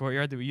canopy in the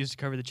courtyard that we used to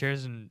cover the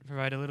chairs and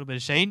provide a little bit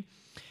of shade.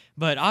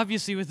 But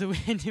obviously with the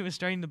wind, it was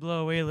starting to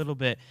blow away a little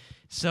bit.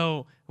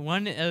 So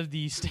one of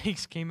the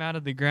stakes came out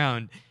of the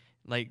ground.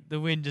 Like,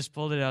 the wind just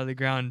pulled it out of the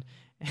ground.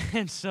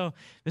 And so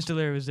Mr.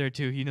 Larry was there,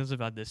 too. He knows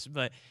about this.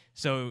 But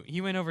so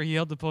he went over, he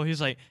held the pole. He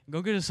was like,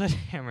 go get a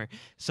sledgehammer.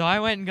 So I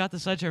went and got the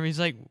sledgehammer. He's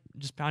like,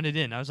 just pound it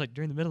in. I was like,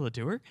 during the middle of the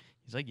tour?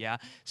 He's like, yeah.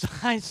 So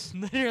I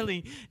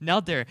literally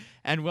knelt there.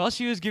 And while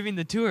she was giving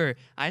the tour,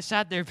 I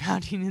sat there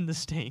pounding in the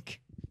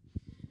stake.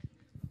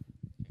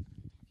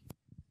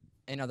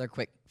 Another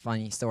quick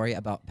funny story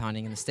about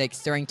pounding in the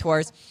stakes during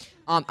tours.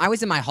 I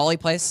was in my holly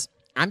place.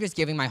 I'm just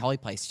giving my holly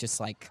place, just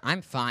like,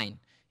 I'm fine.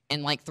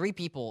 And like 3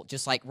 people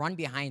just like run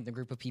behind the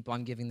group of people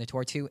I'm giving the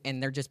tour to,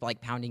 and they're just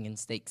like pounding in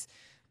stakes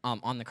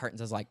on the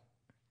curtains. I was like,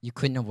 you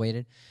couldn't have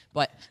waited.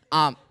 But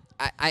I'm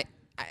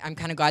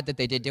kind of glad that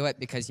they did do it,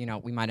 because, you know,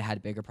 we might have had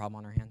a bigger problem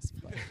on our hands.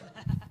 But.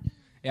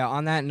 Yeah,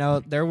 on that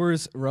note, there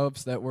was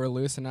ropes that were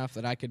loose enough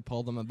that I could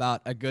pull them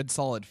about a good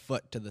solid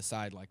foot to the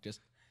side, like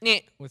just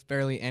with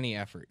barely any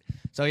effort.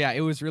 So yeah,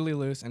 it was really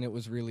loose, and it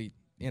was really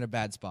in a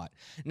bad spot.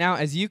 Now,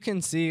 as you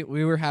can see,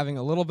 we were having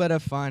a little bit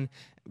of fun.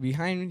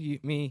 Behind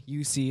me,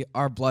 you see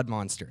our blood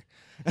monster.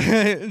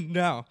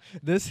 Now,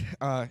 this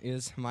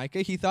is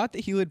Micah. He thought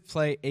that he would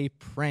play a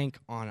prank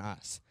on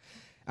us.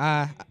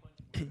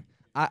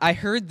 I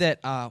heard that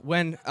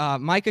when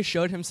Micah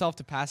showed himself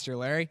to Pastor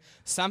Larry,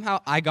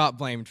 somehow I got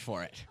blamed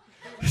for it.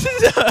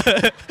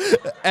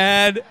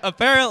 And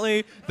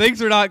apparently, things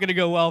were not going to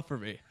go well for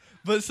me.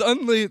 But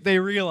suddenly, they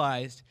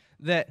realized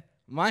that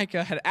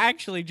Micah had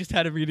actually just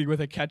had a meeting with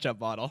a ketchup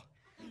bottle.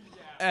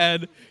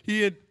 And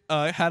he had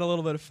had a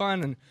little bit of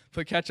fun and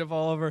put ketchup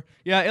all over.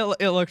 Yeah,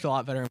 it looked a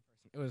lot better in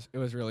person. It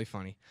was really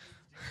funny.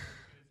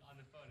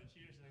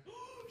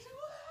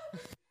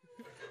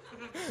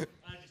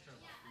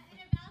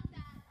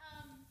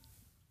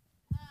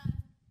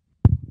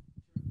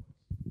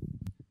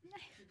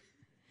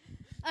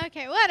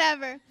 Okay,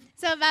 whatever.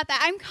 So about that,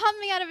 I'm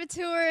coming out of a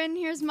tour, and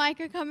here's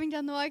Micah coming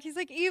down the walk. He's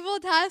like, evil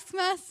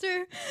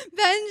taskmaster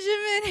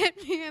Benjamin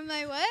hit me. I'm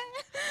like, what?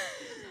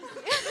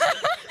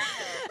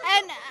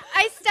 And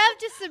I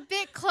stepped just a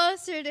bit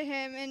closer to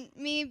him, and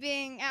me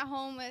being at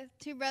home with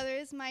 2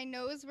 brothers, my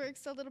nose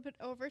works a little bit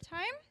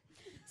overtime.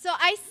 So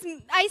I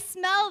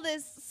smell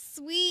this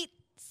sweet,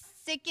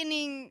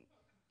 sickening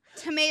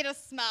tomato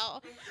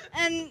smell.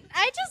 And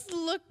I just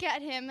look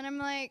at him, and I'm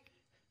like,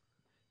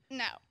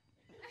 no.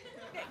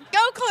 Go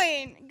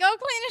clean. Go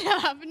clean it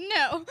up.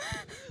 No.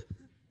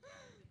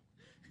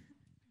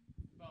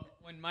 Well,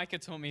 when Micah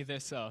told me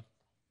this, I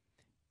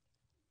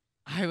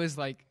was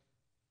like,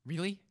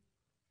 really?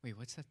 Wait,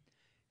 what's that?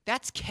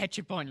 That's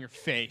ketchup on your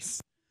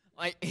face.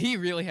 Like, he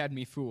really had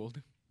me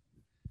fooled.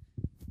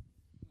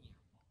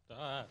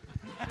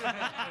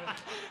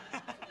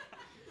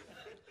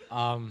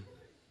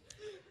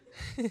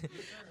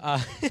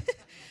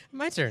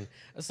 My turn.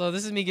 So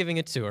this is me giving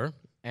a tour,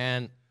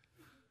 and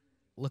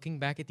looking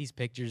back at these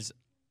pictures,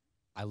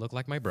 I look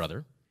like my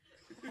brother,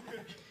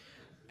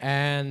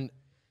 and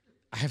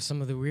I have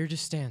some of the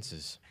weirdest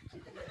stances.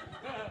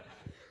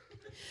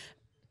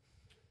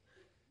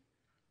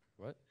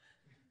 What?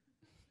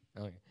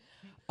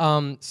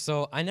 Okay.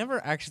 So I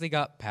never actually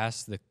got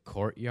past the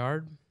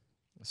courtyard,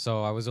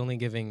 so I was only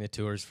giving the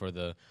tours for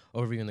the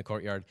overview in the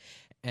courtyard,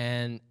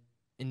 and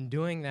in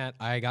doing that,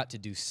 I got to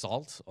do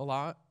salt a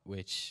lot,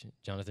 which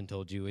Jonathan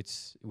told you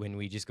it's when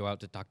we just go out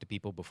to talk to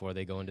people before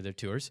they go into their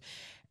tours.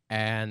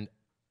 And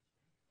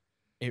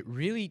it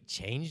really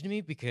changed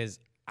me because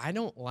I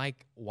don't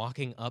like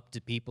walking up to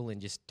people and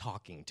just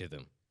talking to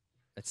them.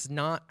 That's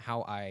not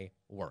how I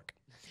work.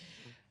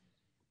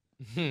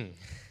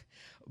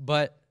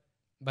 But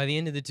by the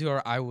end of the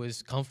tour, I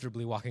was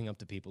comfortably walking up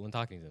to people and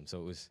talking to them,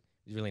 so it was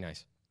really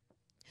nice.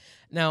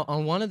 Now,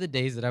 on one of the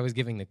days that I was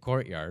giving the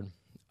courtyard,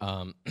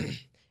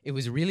 it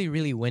was really,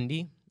 really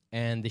windy,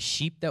 and the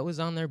sheep that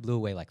was on there blew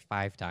away like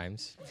 5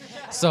 times.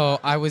 So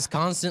I was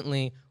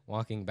constantly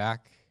walking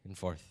back and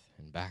forth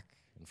and back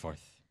and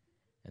forth,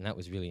 and that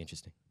was really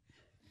interesting.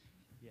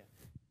 Yeah.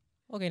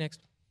 Okay,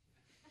 next.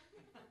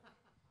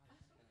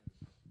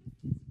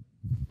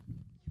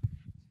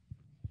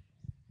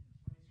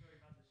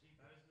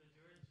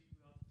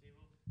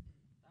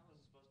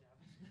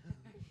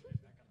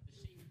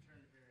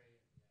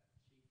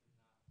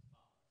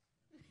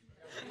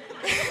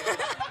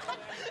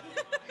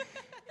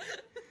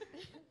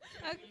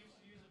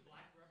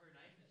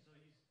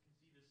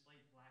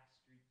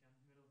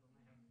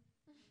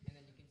 And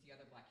then you can see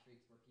other black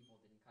streaks where people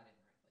didn't cut it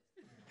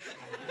in the right place.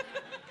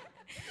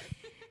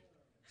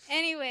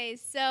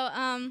 Anyways, so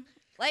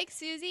like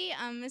Susie,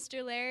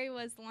 Mr. Larry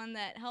was the one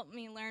that helped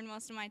me learn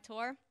most of my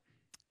tour.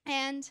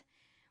 And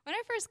when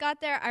I first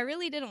got there, I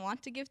really didn't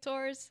want to give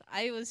tours.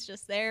 I was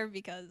just there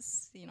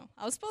because, you know,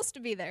 I was supposed to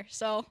be there,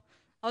 so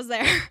I was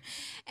there.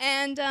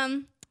 And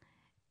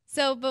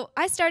but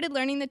I started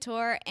learning the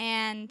tour,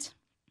 and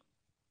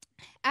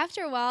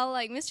after a while,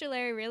 like, Mr.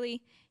 Larry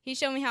really, he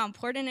showed me how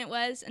important it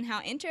was and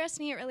how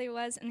interesting it really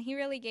was, and he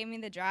really gave me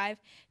the drive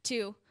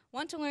to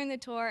want to learn the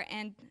tour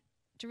and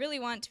to really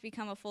want to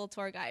become a full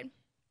tour guide.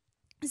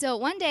 So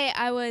one day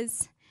I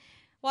was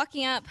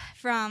walking up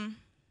from,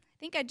 I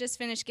think I just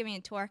finished giving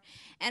a tour,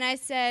 and I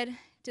said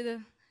to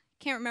the,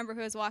 can't remember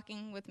who was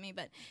walking with me,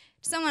 but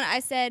to someone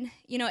I said,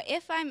 you know,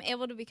 if I'm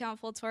able to become a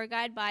full tour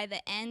guide by the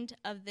end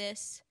of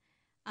this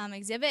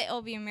exhibit,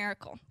 it'll be a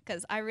miracle,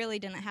 because I really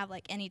didn't have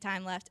like any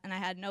time left, and I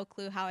had no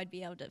clue how I'd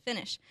be able to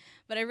finish,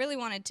 but I really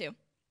wanted to.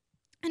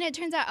 And it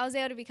turns out I was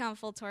able to become a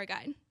full tour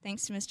guide,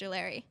 thanks to Mr.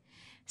 Larry.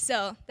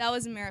 So that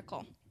was a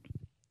miracle.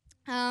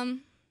 And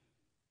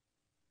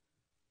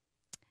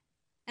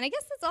I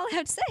guess that's all I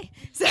have to say.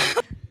 So.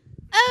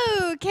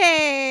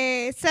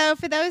 Okay, so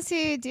for those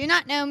who do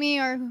not know me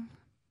or who've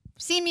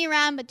seen me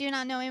around but do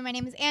not know me, my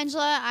name is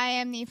Angela. I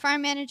am the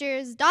farm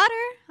manager's daughter.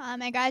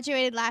 I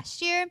graduated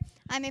last year.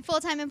 I'm a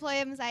full-time employee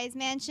of Messiah's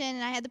Mansion,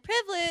 and I had the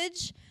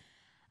privilege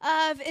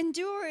of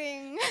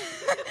enduring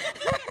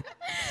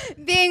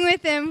being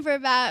with him for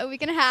about a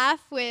week and a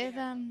half with,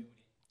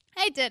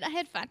 I did. I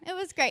had fun. It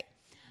was great.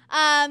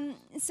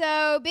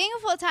 So being a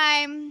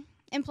full-time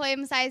employee of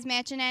Messiah's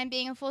Mansion and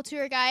being a full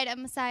tour guide of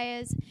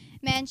Messiah's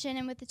Mansion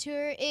and with the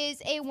tour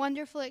is a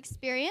wonderful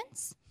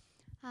experience.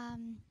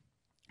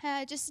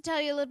 Just to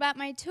tell you a little about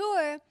my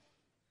tour,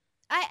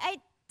 I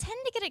tend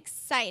to get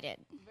excited.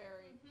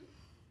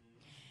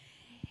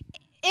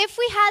 If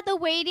we had the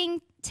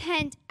waiting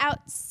tent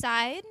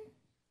outside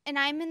and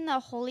I'm in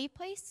the holy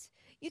place,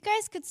 you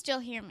guys could still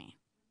hear me.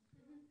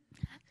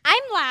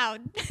 I'm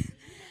loud.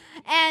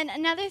 And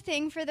another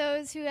thing for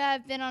those who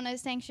have been on a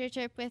sanctuary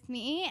trip with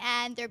me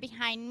and they're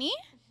behind me,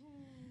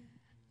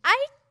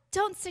 I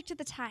don't stick to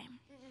the time.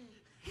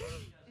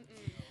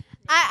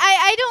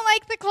 I don't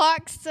like the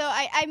clocks, so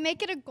I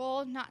make it a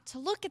goal not to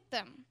look at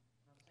them.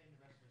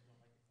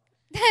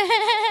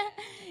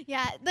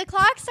 Yeah, the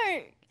clocks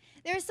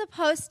they're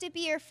supposed to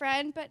be your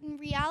friend, but in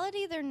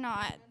reality, they're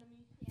not.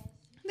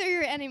 They're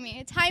your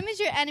enemy. Time is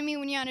your enemy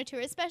when you're on a tour,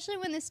 especially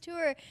when this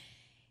tour,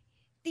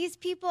 these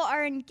people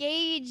are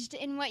engaged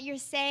in what you're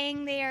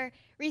saying. They are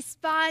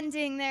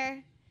responding.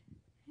 As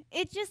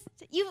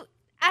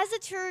a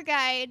tour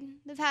guide,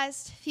 the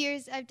past few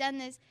years I've done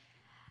this,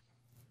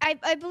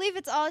 I believe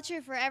it's all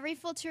true for every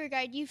full tour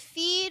guide. You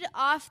feed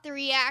off the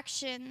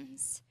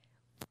reactions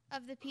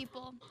of the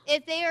people.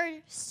 If they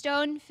are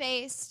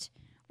stone-faced,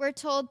 we're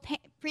told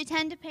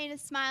pretend to paint a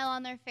smile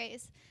on their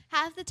face.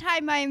 Half the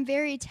time I am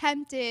very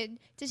tempted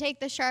to take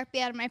the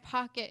Sharpie out of my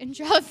pocket and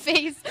draw a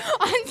face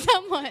on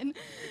someone.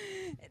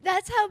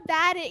 that's how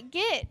bad it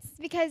gets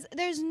because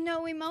there's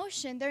no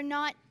emotion. They're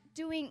not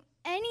doing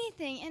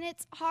anything, and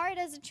it's hard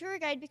as a tour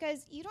guide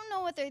because you don't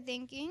know what they're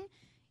thinking.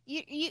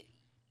 You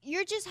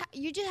just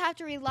have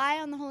to rely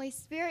on the Holy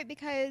Spirit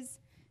because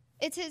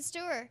it's His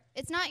tour.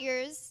 It's not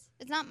yours.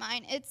 It's not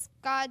mine. It's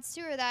God's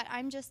tour that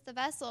I'm just the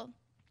vessel.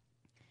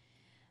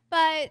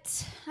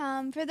 But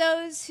for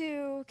those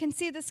who can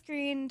see the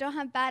screen, don't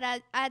have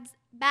bad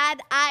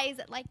eyes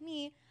like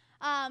me,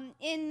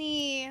 in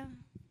the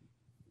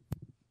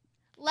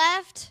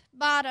left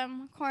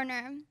bottom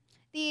corner,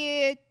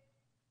 the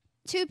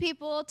two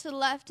people to the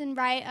left and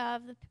right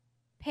of the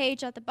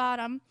page at the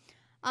bottom,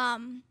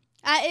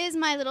 that is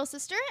my little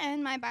sister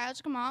and my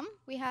biological mom.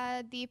 We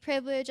had the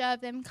privilege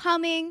of them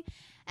coming,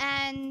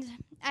 and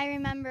I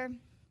remember,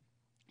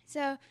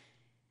 so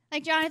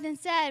like Jonathan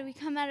said, we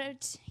come out of,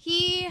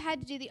 he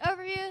had to do the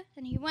overview,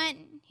 then he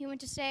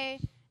went to stay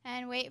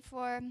and wait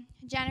for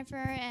Jennifer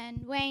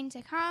and Wayne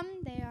to come.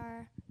 They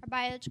are our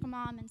biological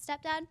mom and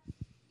stepdad.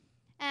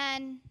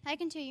 And I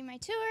continue my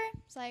tour.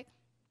 It's like,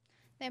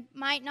 they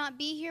might not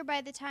be here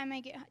by the time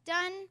I get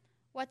done.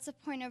 What's the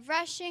point of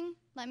rushing?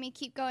 Let me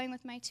keep going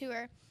with my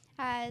tour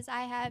as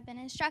I have been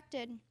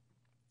instructed.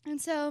 And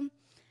so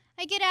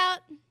I get out.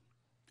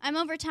 I'm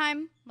over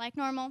time, like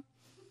normal.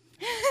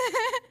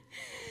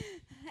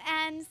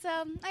 And so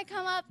I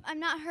come up. I'm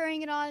not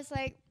hurrying at all. It's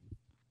like,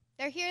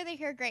 they're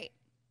here, great.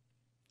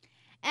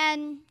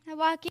 And I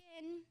walk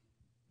in,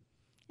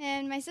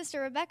 and my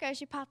sister Rebecca,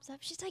 she pops up.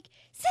 She's like,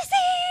 "Sissy,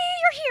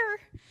 you're here."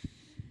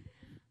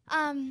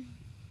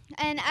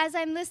 And as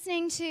I'm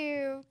listening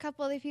to a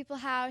couple other people,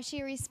 how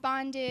she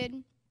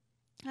responded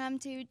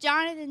to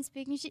Jonathan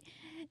speaking,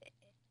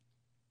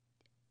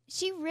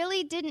 she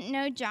really didn't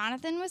know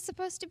Jonathan was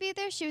supposed to be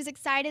there. She was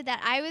excited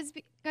that I was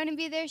going to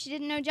be there. She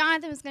didn't know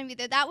Jonathan was going to be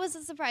there. That was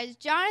a surprise.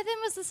 Jonathan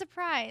was the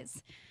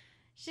surprise.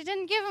 She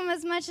didn't give him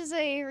as much as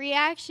a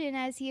reaction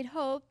as he had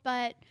hoped,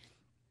 but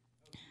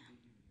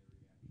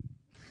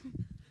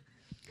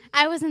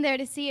I wasn't there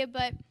to see it,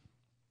 but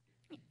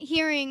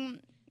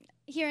hearing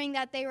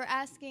that they were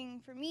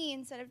asking for me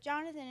instead of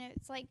Jonathan,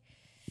 it's like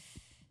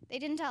they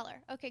didn't tell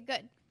her. Okay,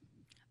 good.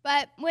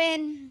 But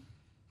when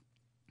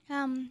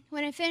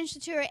I finished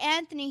the tour,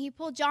 Anthony, he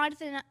pulled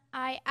Jonathan and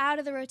I out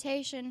of the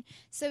rotation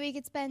so we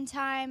could spend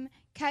time,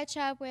 catch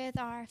up with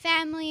our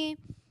family,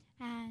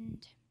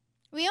 and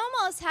we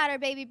almost had our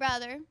baby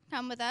brother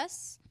come with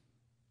us.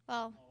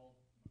 Well,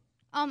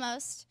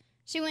 almost.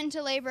 She went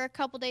into labor a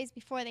couple days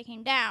before they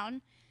came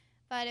down,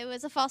 but it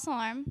was a false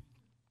alarm.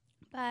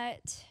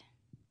 But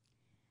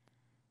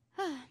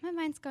my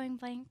mind's going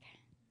blank.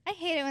 I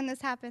hate it when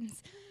this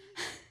happens.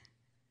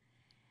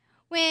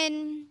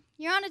 When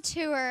you're on a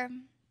tour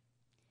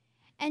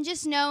and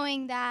just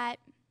knowing that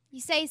you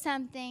say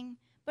something,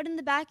 but in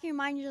the back of your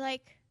mind you're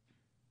like,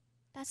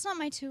 that's not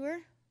my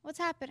tour. What's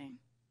happening?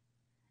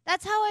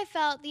 That's how I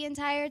felt the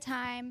entire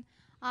time.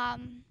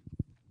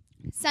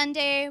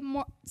 Sunday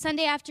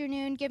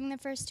afternoon, giving the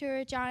first tour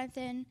with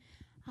Jonathan,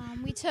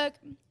 we took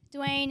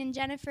Dwayne and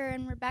Jennifer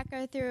and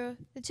Rebecca through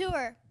the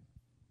tour.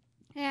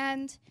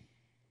 And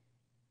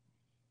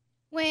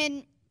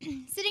when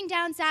sitting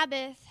down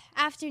Sabbath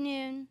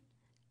afternoon,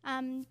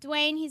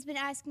 Dwayne, he's been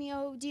asking me,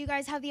 oh, do you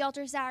guys have the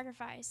altar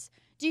sacrifice?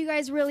 Do you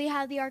guys really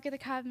have the Ark of the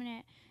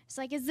Covenant? It's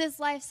like, is this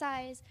life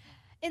size?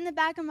 In the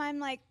back of my mind, I'm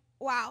like,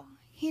 wow,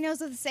 he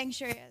knows what the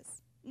sanctuary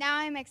is. Now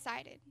I'm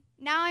excited.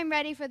 Now I'm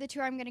ready for the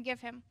tour I'm going to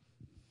give him.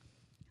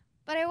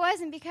 But I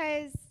wasn't,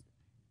 because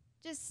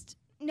just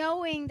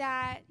knowing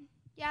that,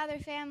 yeah, they're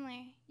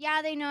family.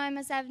 Yeah, they know I'm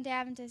a Seventh-day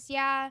Adventist.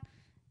 Yeah,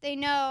 they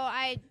know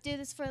I do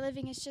this for a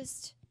living. It's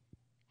just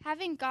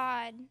having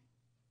God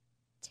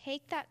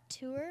take that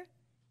tour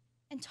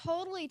and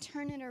totally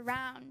turn it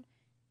around.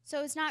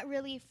 So it's not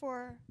really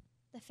for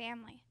the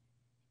family.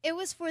 It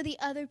was for the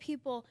other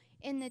people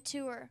in the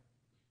tour.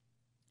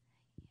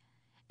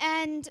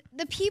 And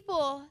the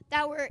people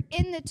that were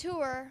in the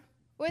tour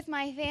with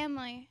my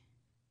family,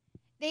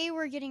 they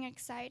were getting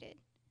excited.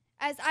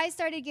 As I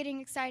started getting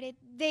excited,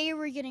 they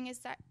were getting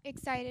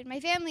excited. My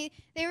family,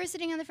 they were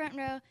sitting on the front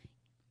row,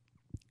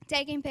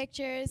 taking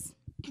pictures,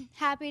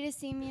 happy to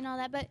see me and all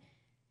that. But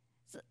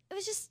it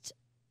was just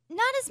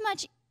not as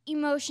much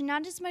emotion,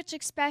 not as much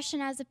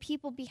expression as the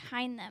people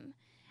behind them.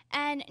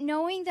 And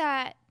knowing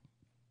that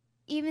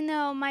even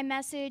though my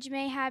message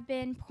may have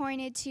been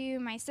pointed to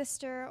my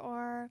sister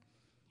or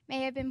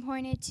may have been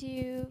pointed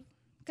to,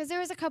 because there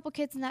was a couple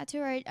kids in that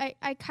tour,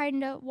 I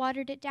kind of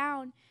watered it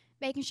down,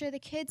 making sure the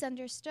kids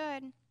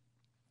understood.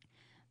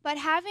 But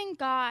having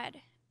God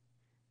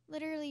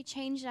literally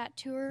change that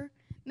tour,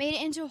 made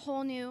it into a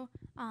whole new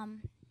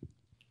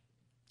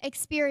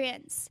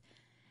experience.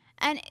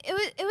 And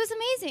it was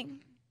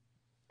amazing.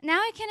 Now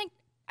I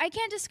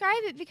can't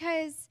describe it,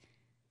 because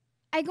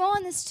I go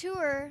on this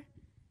tour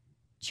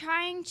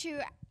trying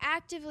to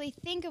actively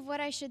think of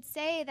what I should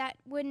say that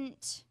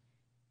wouldn't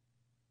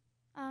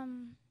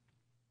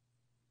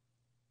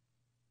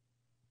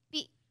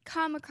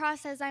come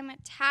across as I'm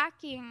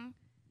attacking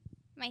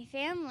my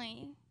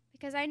family,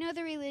 because I know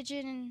the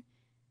religion,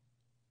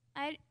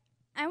 and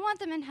I want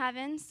them in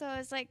heaven, so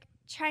it's like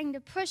trying to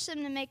push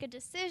them to make a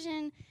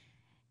decision.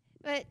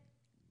 But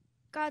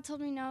God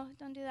told me, no,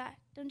 don't do that.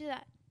 Don't do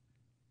that.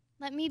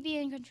 Let me be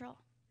in control.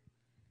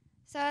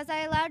 So as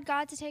I allowed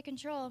God to take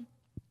control,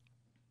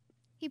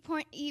 he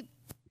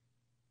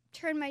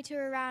turned my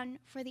tour around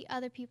for the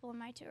other people in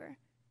my tour,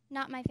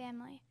 not my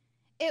family.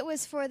 It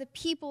was for the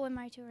people in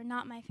my tour,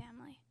 not my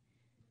family.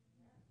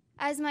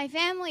 As my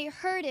family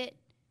heard it,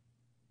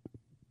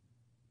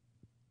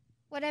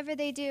 whatever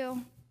they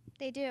do,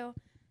 they do.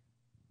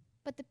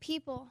 But the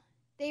people,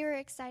 they were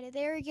excited.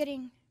 They were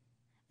getting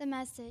the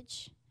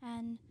message.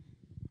 And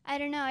I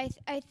don't know,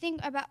 I think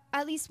about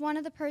at least one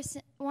of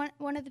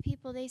the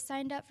people, they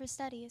signed up for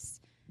studies.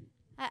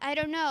 I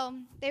don't know.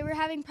 They were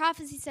having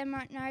prophecy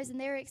seminars, and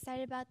they were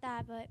excited about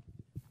that. But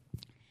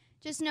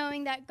just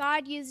knowing that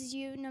God uses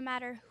you no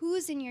matter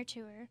who's in your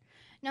tour,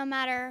 no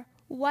matter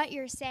what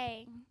you're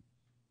saying.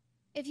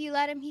 If you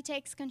let him, he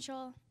takes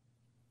control.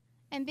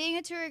 And being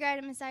a tour guide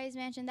at Messiah's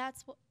Mansion,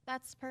 that's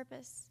the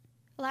purpose.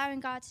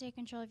 Allowing God to take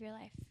control of your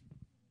life.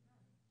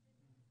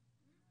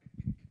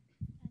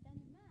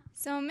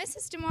 So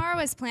Mrs. DeMora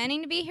was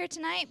planning to be here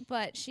tonight,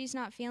 but she's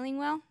not feeling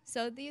well.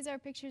 So these are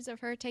pictures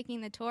of her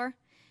taking the tour.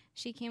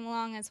 She came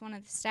along as one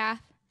of the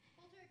staff.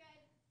 Full tour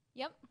guide.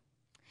 Yep.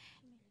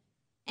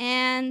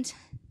 And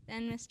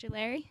then Mr.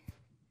 Larry.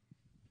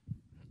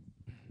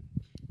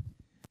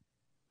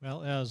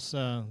 Well, as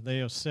they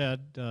have said,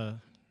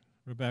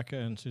 Rebecca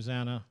and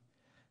Susanna,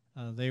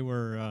 they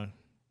were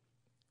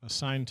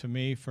assigned to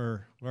me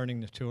for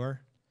learning the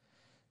tour.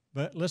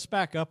 But let's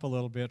back up a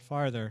little bit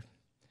farther.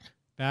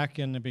 Back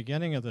in the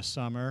beginning of the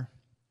summer,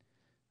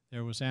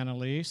 there was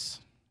Annalise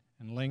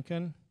and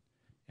Lincoln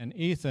and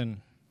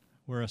Ethan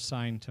were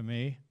assigned to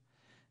me.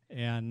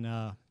 And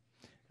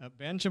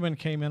Benjamin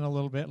came in a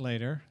little bit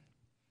later.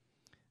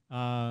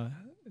 That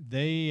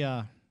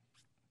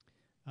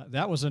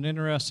was an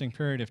interesting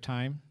period of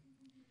time.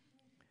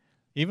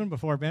 Even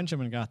before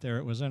Benjamin got there,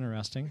 it was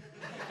interesting.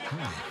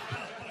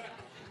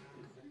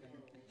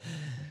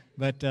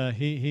 But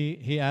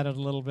he added a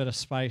little bit of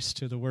spice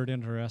to the word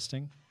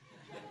interesting.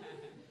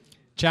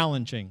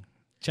 Challenging.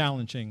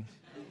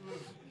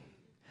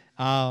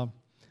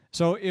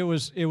 So it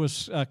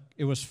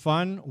was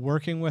fun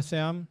working with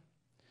them.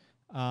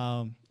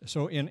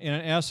 So in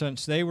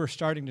essence, they were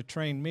starting to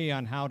train me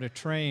on how to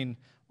train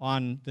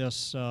on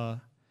this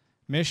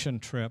mission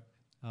trip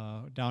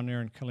down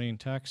there in Killeen,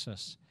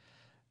 Texas.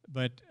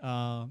 But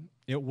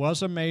it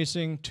was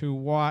amazing to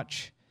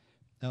watch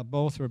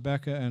both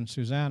Rebecca and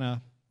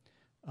Susanna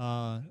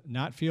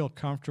not feel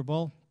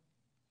comfortable,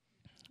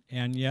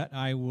 and yet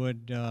I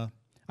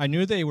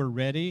knew they were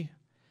ready,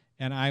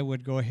 and I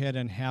would go ahead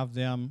and have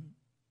them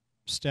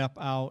step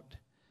out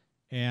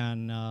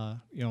and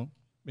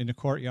in the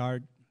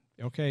courtyard.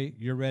 Okay,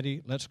 you're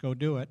ready. Let's go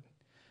do it.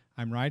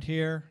 I'm right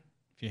here.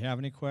 If you have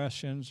any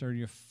questions or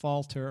you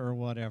falter or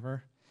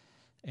whatever.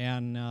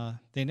 And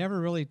they never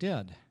really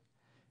did.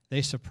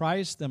 They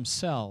surprised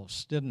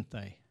themselves, didn't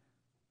they?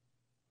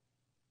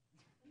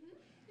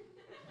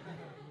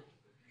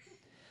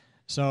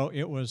 So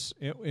it was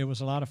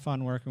a lot of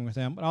fun working with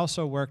them, but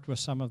also worked with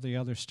some of the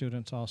other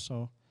students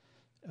also.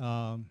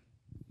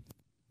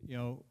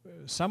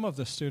 Some of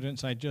the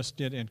students I just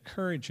did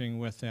encouraging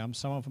with them.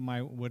 Some of them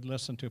I would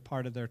listen to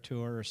part of their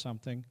tour or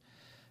something.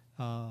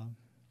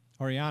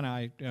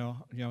 Oriana,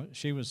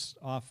 she was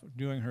off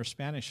doing her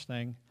Spanish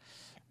thing,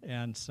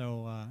 and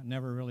so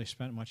never really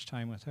spent much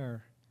time with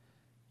her.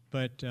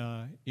 But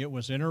it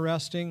was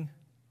interesting.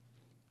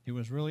 It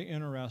was really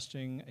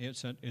interesting.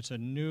 It's a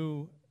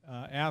new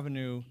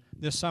avenue.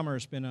 This summer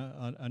has been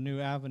a new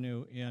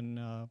avenue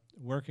in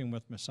working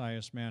with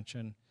Messiah's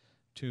Mansion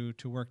to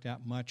work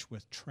that much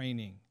with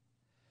training.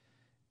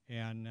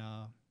 And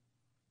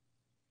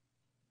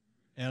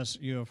as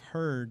you have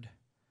heard,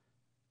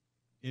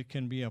 it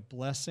can be a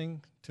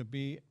blessing to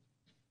be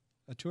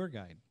a tour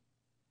guide.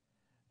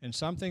 And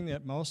something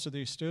that most of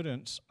these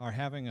students are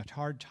having a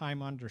hard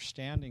time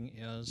understanding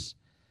is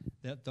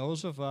that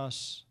those of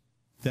us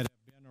that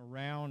have been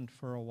around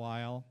for a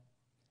while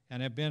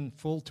and have been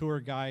full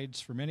tour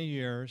guides for many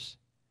years,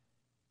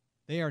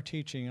 they are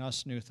teaching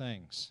us new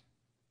things.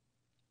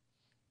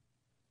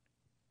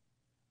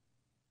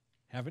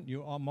 Haven't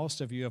you? Most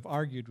of you have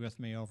argued with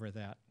me over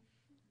that.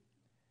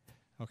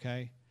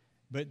 Okay?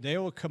 But they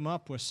will come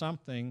up with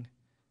something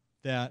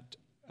that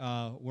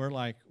we're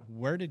like,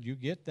 where did you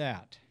get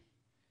that?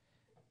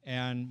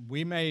 And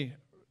we may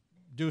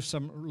do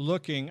some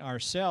looking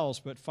ourselves,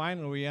 but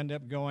finally we end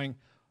up going,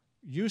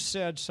 you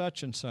said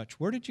such and such.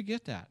 Where did you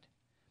get that?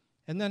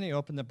 And then they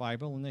open the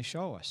Bible and they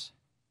show us.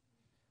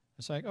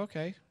 It's like,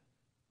 okay,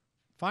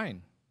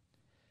 fine.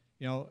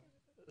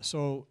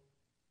 So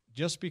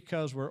just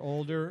because we're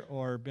older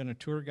or been a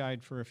tour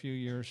guide for a few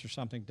years or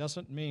something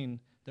doesn't mean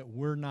that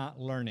we're not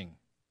learning.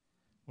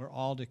 We're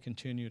all to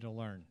continue to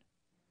learn.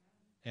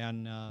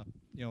 And,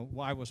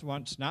 I was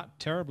once, not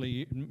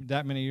terribly,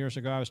 that many years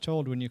ago, I was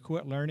told when you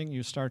quit learning,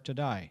 you start to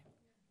die.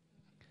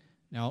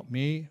 Now,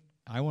 me,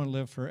 I want to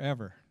live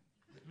forever.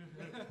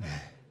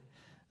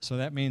 So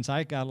that means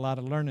I got a lot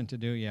of learning to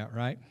do yet,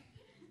 right?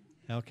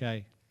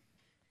 Okay.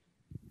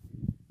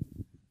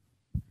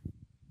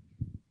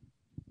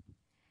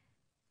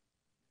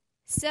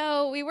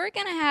 So we were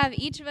going to have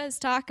each of us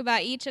talk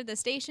about each of the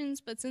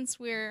stations, but since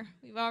we've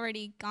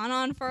already gone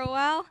on for a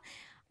while,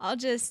 I'll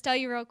just tell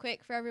you real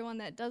quick for everyone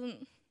that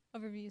doesn't,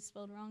 overview is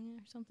spelled wrong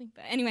or something.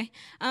 But anyway,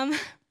 well,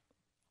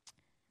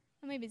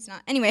 maybe it's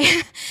not. Anyway,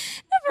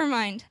 never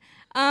mind.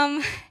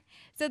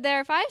 So there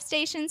are 5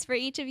 stations for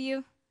each of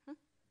you.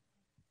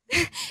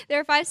 There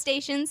are 5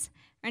 stations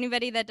for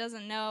anybody that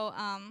doesn't know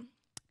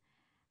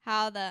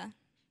how the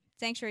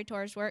sanctuary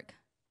tours work.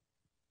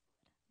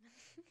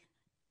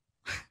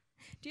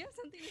 Do you have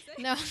something to say?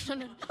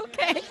 No.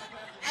 Okay.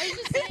 I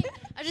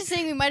was just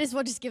saying we might as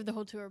well just give the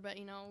whole tour, but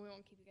we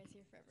won't keep you guys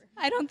here forever.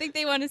 I don't think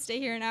they want to stay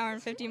here an hour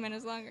and 15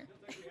 minutes longer.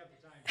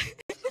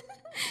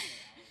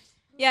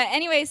 Yeah,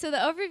 anyway, so the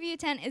overview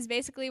tent is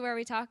basically where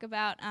we talk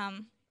about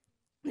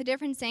the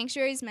different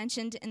sanctuaries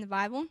mentioned in the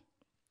Bible.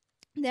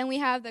 Then we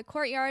have the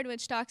courtyard,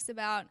 which talks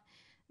about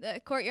the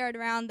courtyard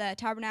around the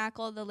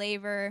tabernacle, the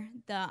laver,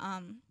 the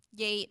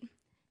gate,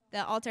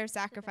 the altar of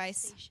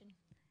sacrifice.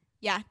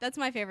 Yeah, that's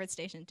my favorite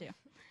station too.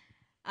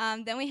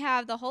 Then we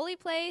have the holy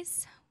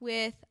place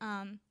with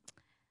the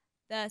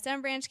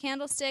 7-branch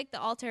candlestick, the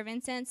altar of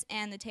incense,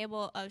 and the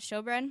table of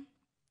showbread.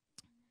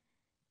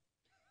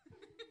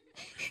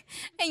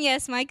 And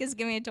yes, Mike is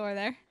giving a tour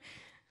there.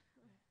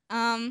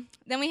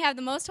 Then we have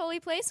the most holy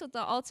place with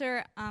the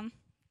altar,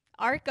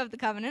 Ark of the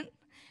Covenant.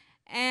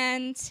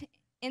 And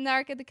in the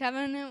Ark of the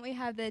Covenant, we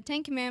have the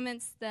 10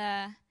 Commandments,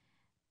 the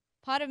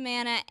pot of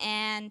manna,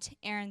 and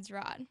Aaron's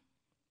rod.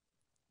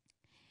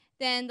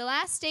 Then the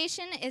last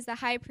station is the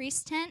high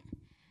priest tent.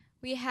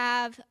 We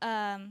have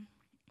the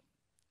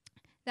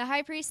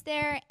high priest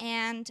there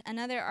and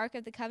another Ark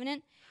of the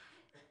Covenant.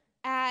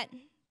 At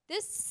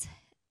this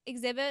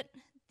exhibit,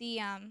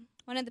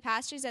 one of the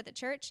pastors at the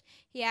church,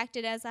 he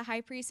acted as a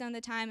high priest on the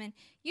time, and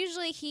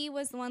usually he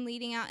was the one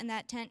leading out in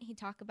that tent. He'd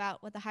talk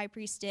about what the high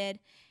priest did,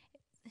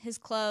 his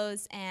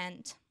clothes,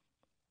 and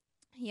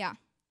yeah.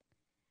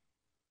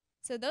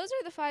 So those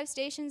are the 5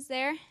 stations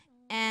there,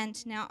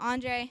 and now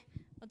Andre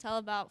will tell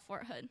about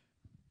Fort Hood.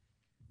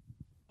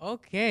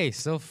 Okay,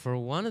 so for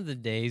one of the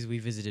days, we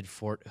visited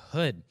Fort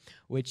Hood,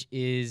 which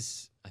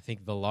is, I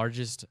think, the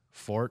largest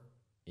fort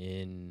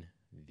in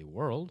the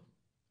world,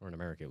 or in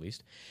America at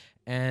least.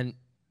 And,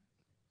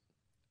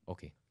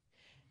 okay.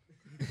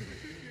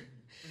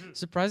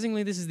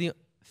 Surprisingly, this is the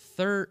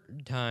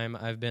 3rd time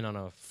I've been on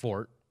a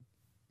fort,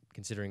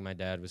 considering my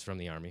dad was from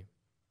the Army.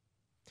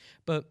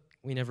 But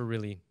we never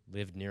really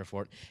lived near a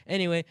fort.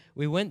 Anyway,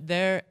 we went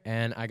there,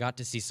 and I got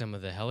to see some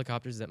of the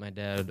helicopters that my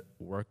dad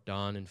worked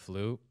on and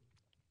flew.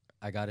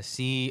 I got to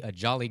see a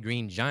Jolly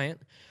Green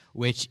Giant,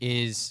 which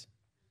is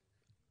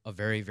a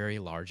very, very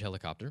large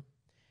helicopter.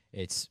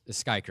 It's a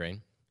sky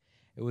crane.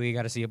 We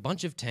got to see a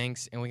bunch of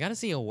tanks, and we got to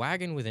see a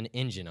wagon with an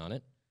engine on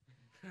it.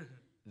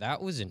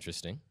 That was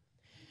interesting.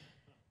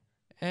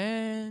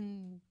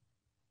 And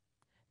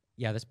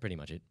yeah, that's pretty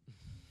much it.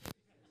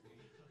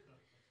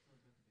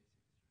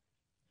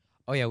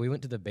 Oh yeah, we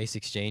went to the base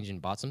exchange and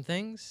bought some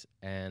things,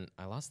 and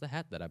I lost the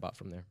hat that I bought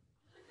from there.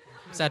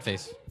 Sad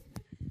face.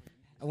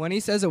 When he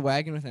says a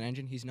wagon with an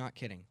engine, he's not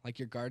kidding. Like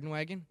your garden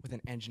wagon with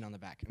an engine on the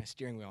back and a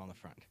steering wheel on the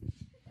front.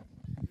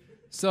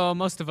 So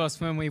most of us,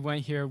 when we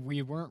went here,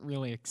 we weren't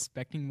really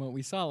expecting what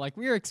we saw. Like,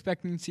 we were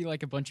expecting to see,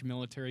 like, a bunch of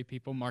military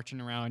people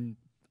marching around,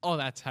 all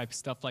that type of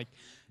stuff. Like,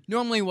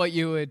 normally what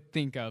you would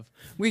think of.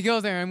 We go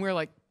there, and we're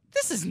like,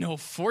 this is no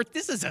fort.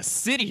 This is a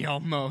city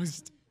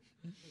almost.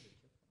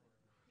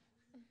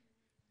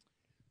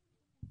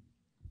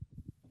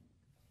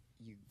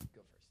 You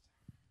go first.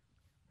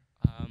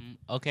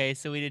 Okay,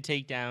 so we did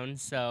takedown,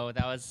 so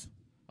that was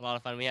a lot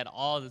of fun. We had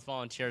all of the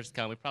volunteers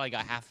come. We probably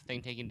got half the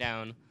thing taken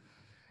down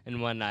in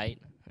one night,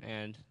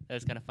 and that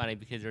was kind of funny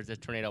because there was a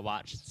tornado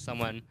watch.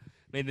 Someone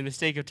made the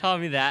mistake of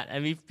telling me that,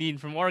 and me being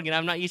from Oregon,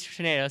 I'm not used to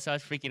tornadoes, so I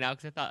was freaking out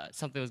because I thought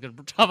something was going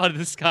to drop out of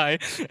the sky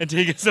and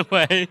take us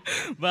away.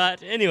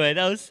 But anyway,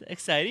 that was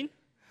exciting.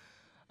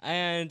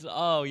 And,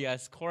 oh,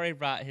 yes, Corey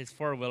brought his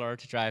four-wheeler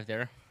to drive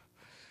there,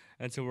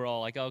 and so we're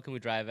all like, oh, can we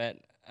drive it?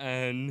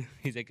 And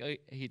he's like, oh,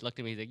 he looked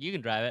at me, he's like, you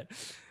can drive it.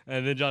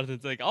 And then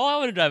Jonathan's like, oh, I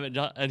want to drive it.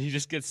 And he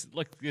just gets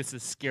a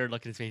scared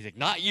look in his face. He's like,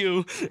 not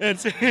you. And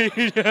so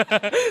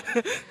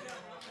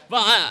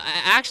well,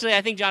 actually,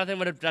 I think Jonathan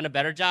would have done a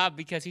better job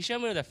because he showed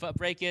me where the foot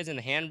brake is and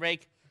the hand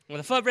brake. Well,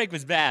 the foot brake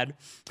was bad.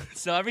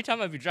 So every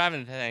time I'd be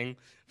driving the thing,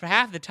 for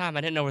half the time,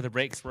 I didn't know where the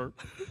brakes were.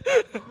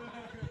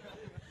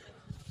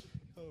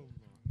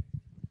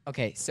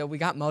 Okay, so we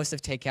got most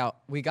of takeout.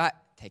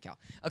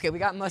 Okay, we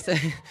got most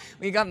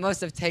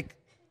of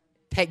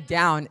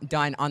takedown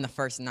done on the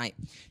first night.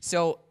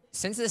 So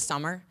since this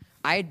summer,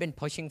 I had been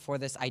pushing for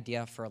this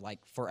idea for like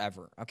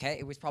forever. Okay,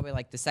 it was probably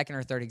like the 2nd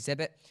or 3rd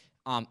exhibit.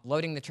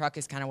 Loading the truck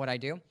is kind of what I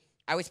do.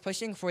 I was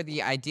pushing for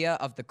the idea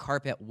of the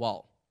carpet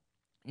wall.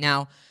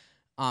 Now,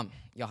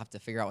 you'll have to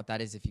figure out what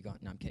that is if you go.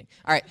 No, I'm kidding.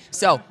 All right,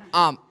 so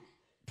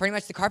pretty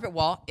much the carpet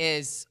wall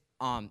is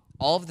all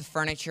of the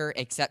furniture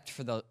except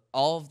for the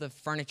all of the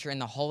furniture in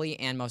the holy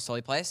and most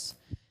holy place.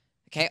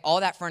 Okay, all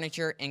that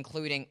furniture,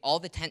 including all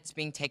the tents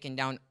being taken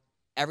down,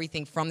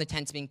 everything from the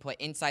tents being put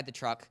inside the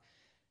truck,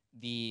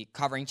 the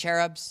covering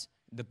cherubs,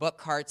 the book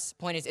carts.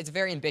 Point is, it's a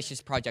very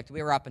ambitious project.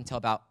 We were up until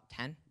about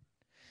 10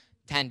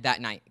 that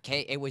night.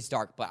 Okay, it was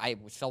dark, but I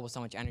was filled with so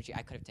much energy.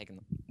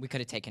 We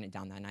could have taken it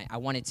down that night. I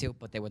wanted to,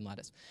 but they wouldn't let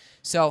us.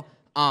 So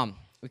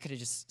we could have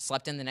just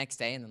slept in the next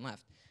day and then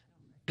left.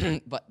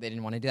 But they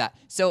didn't want to do that.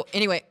 So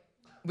anyway,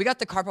 we got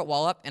the carpet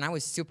wall up, and I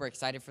was super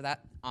excited for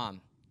that.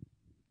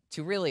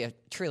 To really,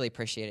 truly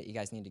appreciate it, you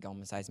guys need to go in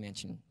Messiah's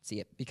Mansion and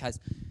see it, because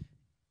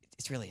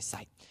it's really a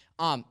sight.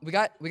 We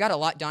got a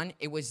lot done.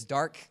 It was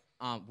dark.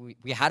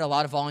 We had a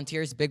lot of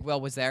volunteers. Big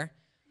Will was there.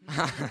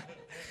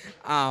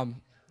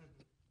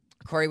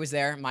 Corey was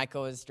there.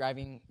 Michael was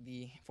driving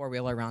the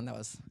four-wheeler around. That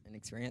was an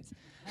experience.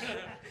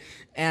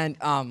 And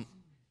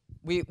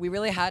we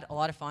really had a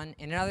lot of fun.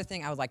 And another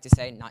thing I would like to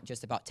say, not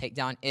just about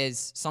Takedown,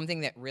 is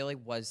something that really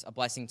was a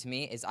blessing to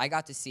me is I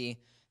got to see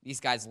these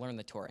guys learn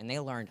the tour, and they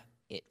learned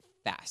it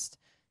fast.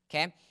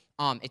 Okay?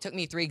 It took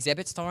me 3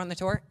 exhibits to learn the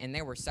tour, and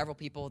there were several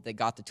people that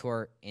got the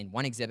tour in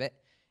 1 exhibit.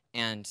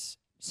 And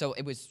so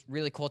it was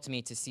really cool to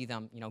me to see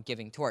them,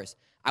 giving tours.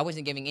 I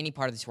wasn't giving any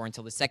part of the tour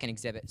until the 2nd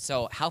exhibit.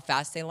 So how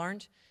fast they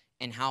learned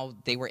and how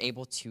they were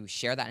able to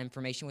share that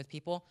information with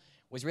people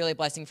was really a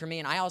blessing for me.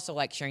 And I also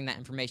like sharing that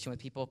information with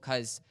people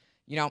because,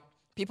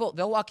 people,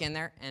 they'll walk in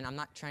there, and I'm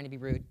not trying to be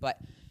rude, but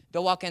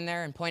they'll walk in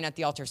there and point at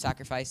the altar of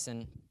sacrifice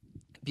and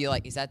be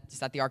like, is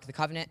that the Ark of the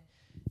Covenant?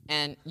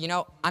 And,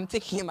 I'm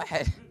thinking in my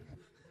head,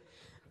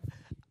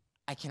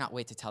 I cannot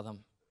wait to tell them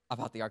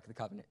about the Ark of the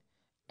Covenant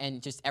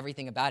and just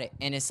everything about it.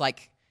 And it's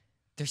like,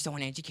 they're so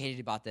uneducated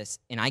about this,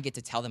 and I get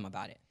to tell them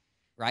about it,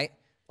 right?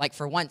 Like,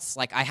 for once,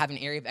 I have an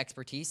area of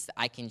expertise that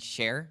I can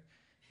share,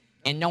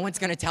 and no one's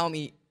going to tell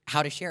me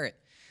how to share it.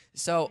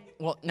 So,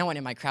 well, no one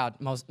in my crowd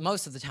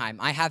most of the time.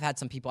 I have had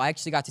some people. I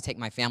actually got to take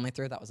my family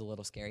through. That was a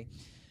little scary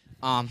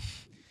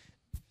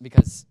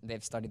because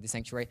they've studied the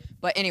sanctuary.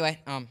 But anyway,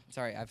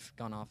 sorry, I've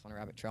gone off on a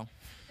rabbit trail.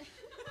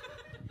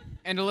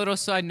 And a little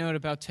side note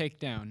about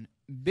Takedown.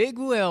 Big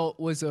Will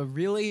was a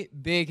really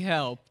big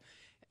help.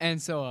 And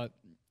so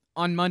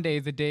on Monday,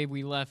 the day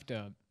we left,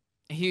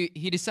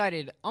 he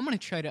decided, I'm going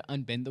to try to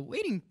unbend the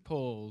waiting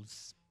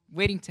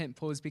tent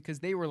poles, because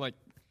they were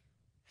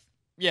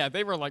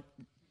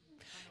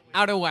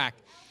out of whack.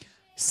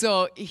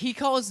 So he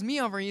calls me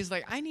over, and he's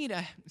like, I need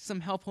some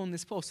help holding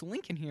this pole. So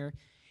Lincoln here,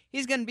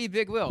 he's going to be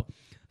Big Will.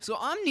 So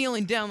I'm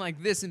kneeling down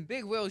like this, and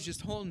Big Will's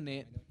just holding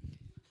it.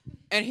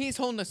 And he's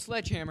holding a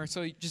sledgehammer,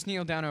 so you just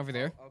kneel down over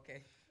there. Oh,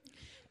 okay.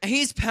 And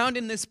he's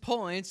pounding this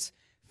pole, and it's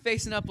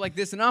facing up like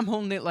this, and I'm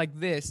holding it like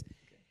this.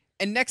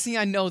 And next thing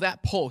I know,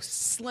 that pole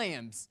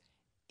slams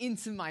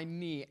into my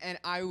knee, and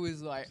I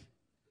was like,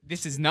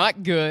 this is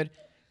not good.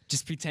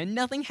 Just pretend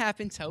nothing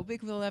happened. Tell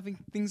Big Will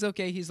everything's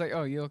okay. He's like,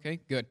 oh, you okay?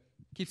 Good.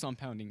 Keeps on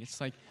pounding.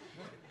 It's like,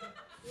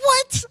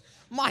 what?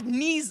 My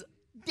knee's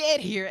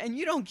dead here, and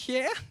you don't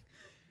care?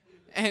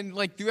 And,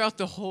 throughout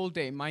the whole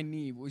day, my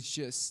knee was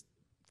just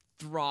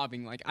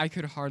throbbing. I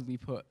could hardly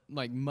put,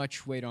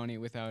 much weight on it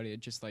without it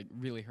just,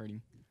 really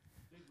hurting.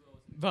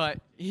 But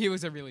he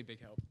was a really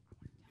big help.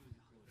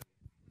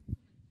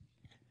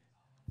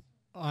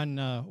 On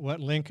what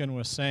Lincoln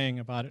was saying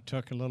about it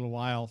took a little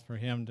while for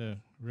him to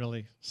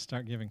really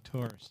start giving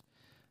tours.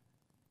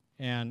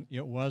 And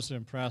it was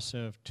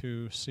impressive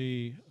to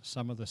see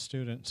some of the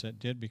students that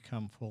did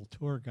become full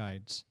tour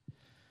guides.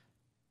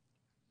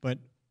 But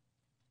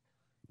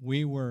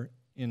we were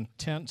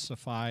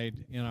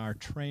intensified in our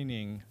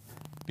training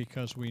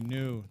because we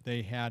knew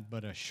they had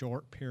but a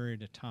short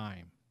period of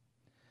time.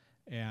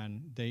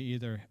 And they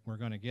either were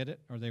going to get it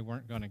or they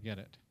weren't going to get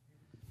it.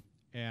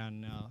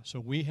 And so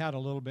we had a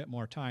little bit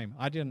more time.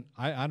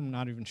 I'm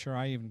not even sure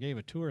I even gave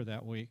a tour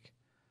that week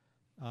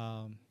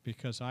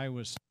because I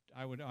was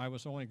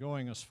only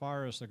going as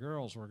far as the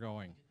girls were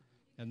going.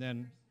 And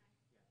then,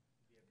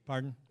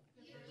 pardon?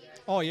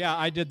 Oh yeah,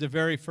 I did the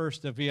very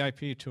first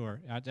VIP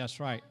tour. That's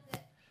right.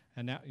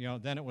 And that,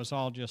 then it was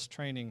all just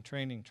training.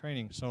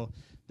 So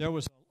it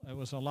was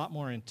a lot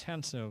more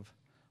intensive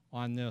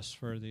on this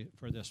for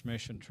this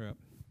mission trip.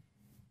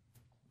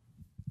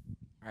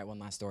 All right, one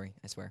last story,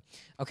 I swear.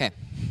 Okay.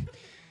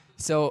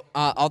 So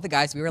all the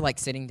guys, we were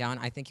sitting down.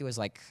 I think it was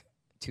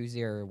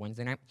Tuesday or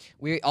Wednesday night.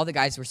 All the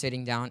guys were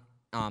sitting down,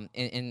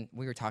 and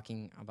we were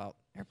talking about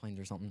airplanes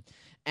or something.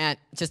 And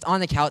just on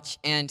the couch,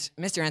 and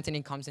Mr.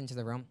 Anthony comes into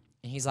the room,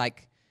 and he's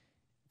like,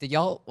 did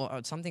y'all,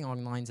 something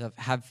along the lines of,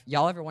 have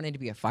y'all ever wanted to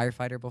be a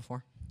firefighter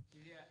before?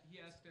 Yeah, he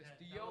asked us,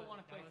 do y'all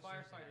want to play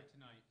firefighter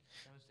tonight?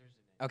 That was Thursday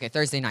night. Okay,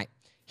 Thursday night.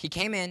 He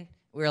came in,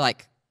 we were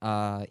like,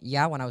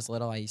 yeah, when I was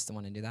little, I used to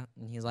want to do that.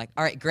 And he was like,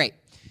 all right, great.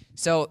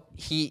 So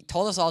he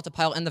told us all to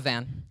pile in the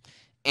van,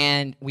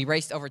 and we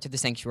raced over to the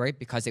sanctuary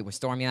because it was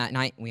stormy that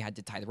night. We had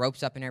to tie the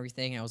ropes up and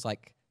everything. And I was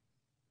like,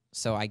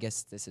 so I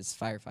guess this is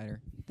firefighter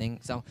thing.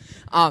 So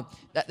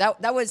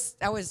that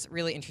was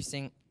really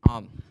interesting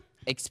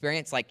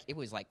experience. It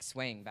was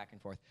swaying back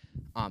and forth,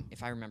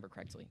 if I remember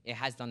correctly. It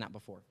has done that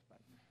before. But,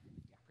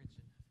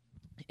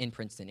 yeah, in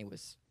Princeton, it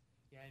was.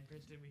 Yeah, in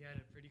Princeton we had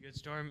a pretty good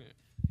storm.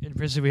 In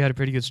Princeton we had a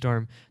pretty good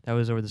storm that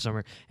was over the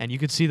summer, and you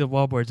could see the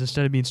wallboards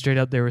instead of being straight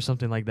up, they were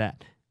something like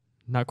that.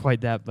 Not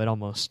quite that, but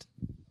almost.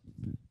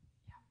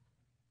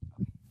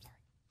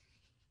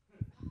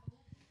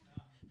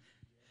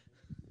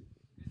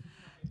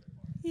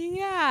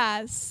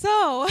 Yeah,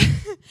 so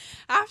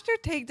after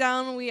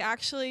takedown, we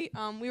actually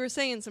we were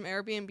staying in some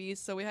Airbnbs,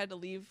 so we had to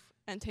leave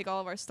and take all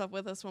of our stuff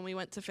with us when we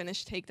went to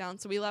finish takedown.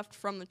 So we left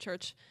from the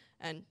church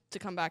and to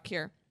come back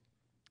here.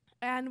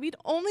 And we'd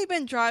only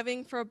been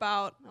driving for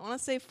about, I want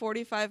to say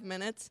 45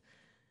 minutes.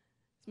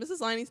 Is Mrs.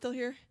 Liney still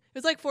here? It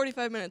was like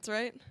 45 minutes,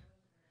 right?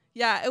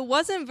 Yeah, it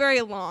wasn't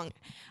very long.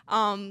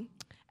 And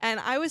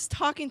I was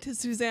talking to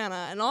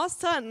Susanna, and all of a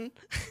sudden,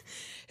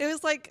 it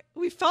was like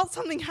we felt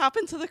something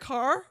happen to the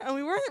car, and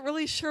we weren't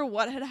really sure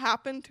what had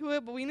happened to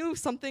it, but we knew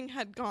something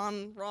had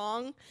gone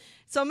wrong.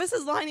 So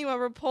Mrs.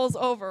 Liney pulls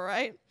over,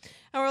 right?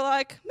 And we're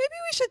like, maybe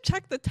we should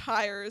check the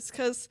tires,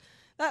 because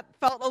that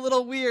felt a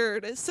little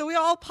weird. So we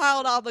all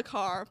piled out of the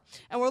car,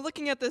 and we're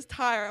looking at this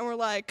tire, and we're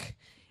like,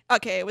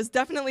 okay, it was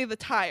definitely the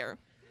tire.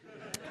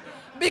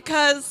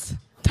 Because,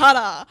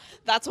 ta-da,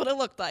 that's what it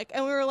looked like.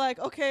 And we were like,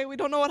 okay, we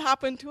don't know what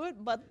happened to it,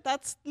 but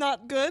that's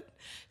not good.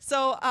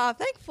 So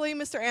thankfully,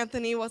 Mr.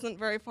 Anthony wasn't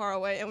very far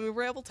away, and we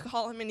were able to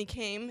call him, and he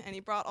came, and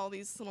he brought all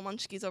these little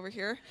munchkies over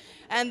here.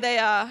 And they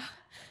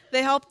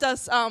helped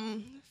us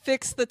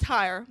fix the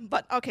tire.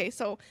 But, okay,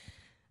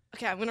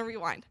 I'm going to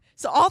rewind.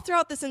 So all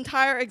throughout this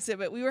entire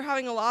exhibit, we were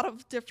having a lot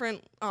of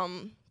different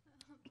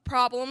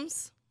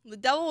problems. The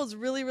devil was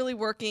really, really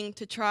working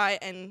to try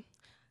and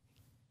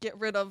get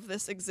rid of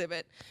this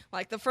exhibit.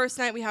 Like the first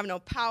night, we have no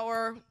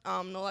power,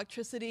 no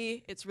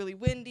electricity, it's really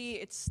windy,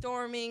 it's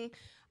storming.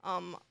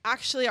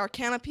 Actually, our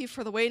canopy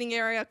for the waiting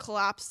area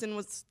collapsed and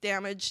was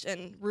damaged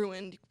and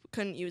ruined,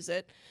 couldn't use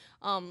it.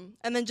 And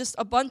then just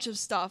a bunch of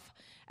stuff.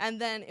 And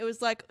then it was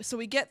like, so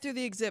we get through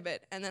the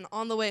exhibit, and then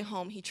on the way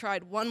home, he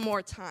tried one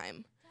more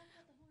time.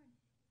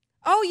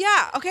 Oh,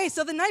 yeah. Okay,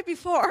 so the night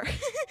before,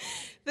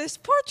 this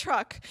poor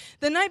truck,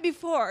 the night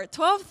before,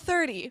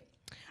 12:30,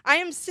 I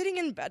am sitting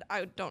in bed.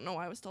 I don't know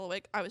why I was still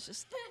awake.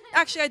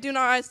 Actually, I do know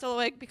why I was still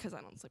awake because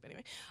I don't sleep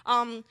anyway.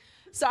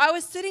 So I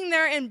was sitting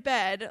there in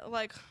bed,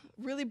 like,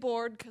 really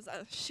bored because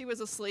she was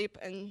asleep,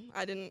 and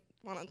I didn't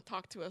want to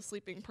talk to a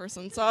sleeping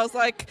person. So I was,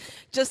 like,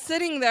 just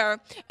sitting there,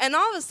 and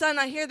all of a sudden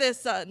I hear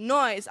this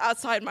noise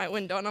outside my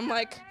window, and I'm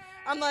like,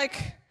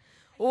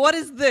 what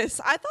is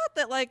this? I thought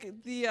that, like,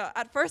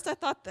 at first I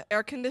thought the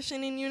air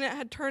conditioning unit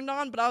had turned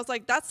on, but I was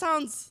like, that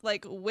sounds,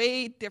 like,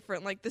 way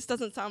different. Like, this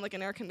doesn't sound like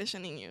an air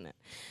conditioning unit.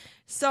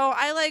 So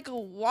I, like,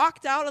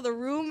 walked out of the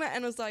room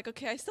and was like,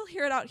 okay, I still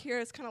hear it out here.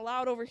 It's kind of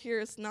loud over here.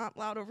 It's not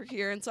loud over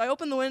here. And so I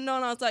opened the window,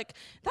 and I was like,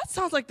 that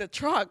sounds like the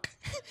truck.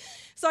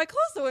 So I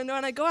closed the window,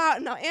 and I go out,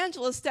 and now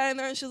Angela's standing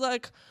there, and she's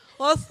like,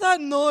 what's that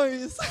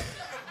noise?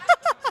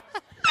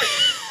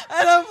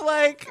 And I'm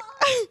like...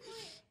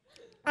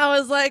 I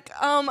was like,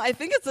 I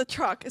think it's a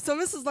truck. So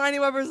Mrs. Liney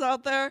Weber's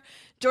out there.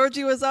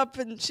 Georgie was up,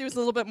 and she was a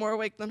little bit more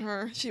awake than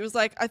her. She was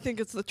like, I think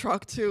it's the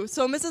truck, too.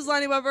 So Mrs.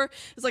 Liney Weber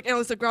is like,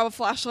 Annalisa, grab a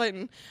flashlight.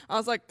 And I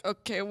was like,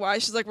 okay, why?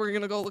 She's like, we're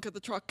going to go look at the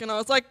truck. And I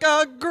was like,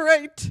 oh,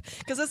 great.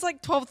 Because it's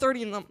like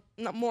 12:30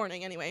 in the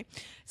morning anyway.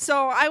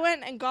 So I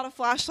went and got a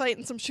flashlight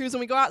and some shoes,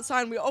 and we go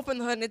outside, and we open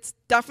the hood, and it's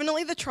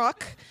definitely the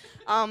truck.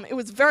 It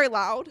was very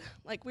loud.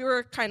 Like, we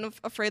were kind of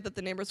afraid that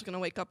the neighbors were going to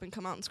wake up and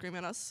come out and scream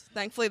at us.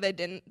 Thankfully, they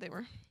didn't. They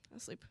were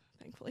asleep,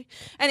 thankfully.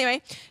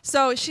 Anyway,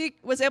 so she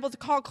was able to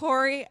call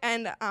Corey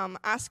and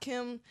ask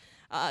him,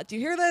 do you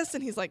hear this?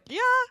 And he's like,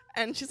 yeah.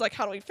 And she's like,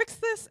 how do we fix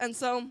this? And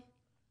so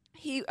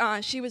he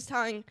was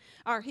telling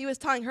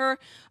her,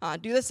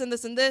 do this and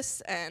this and this,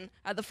 and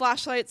I had the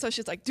flashlight, so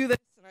she's like, do this,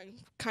 and I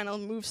kind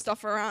of moved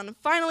stuff around. And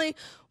finally,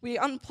 we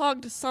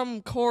unplugged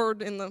some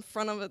cord in the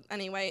front of it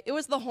anyway. It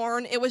was the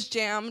horn. It was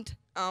jammed.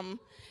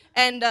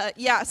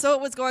 So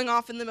it was going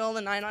off in the middle of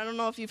the night. I don't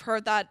know if you've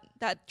heard that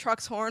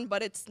truck's horn,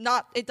 but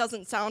it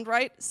doesn't sound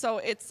right. So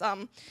it's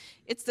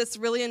this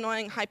really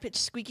annoying high-pitched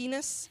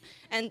squeakiness.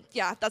 And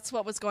yeah, that's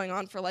what was going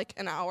on for like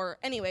an hour.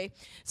 Anyway,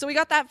 so we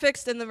got that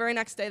fixed, and the very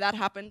next day that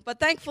happened. But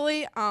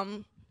thankfully,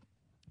 the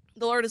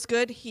Lord is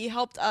good. He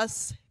helped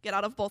us get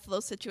out of both of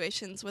those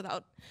situations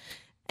without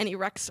any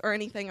wrecks or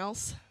anything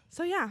else.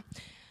 So yeah.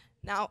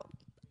 Now,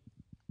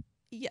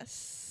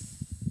 yes.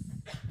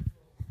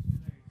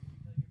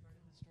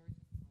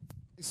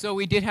 So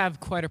we did have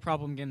quite a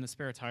problem getting the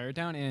spare tire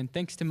down, and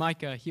thanks to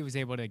Micah, he was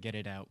able to get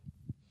it out.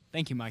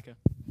 Thank you, Micah.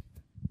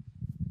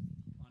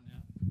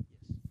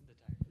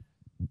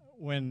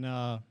 When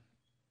I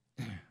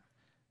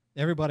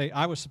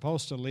was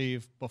supposed to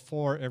leave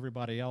before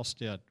everybody else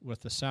did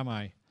with the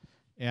semi,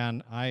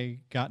 and I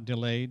got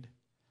delayed,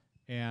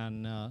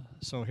 and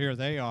so here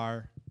they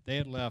are. They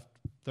had left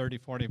 30,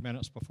 40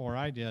 minutes before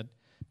I did,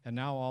 and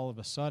now all of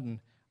a sudden,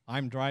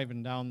 I'm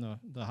driving down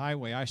the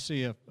highway. I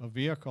see a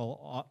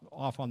vehicle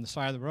off on the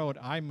side of the road.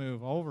 I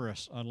move over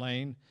a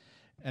lane,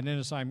 and then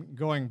as I'm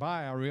going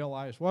by, I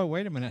realize, whoa,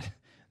 wait a minute,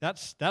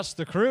 that's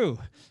the crew.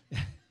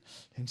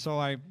 And so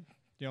I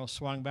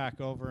swung back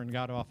over and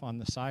got off on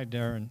the side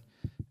there,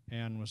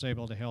 and was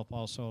able to help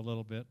also a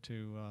little bit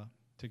to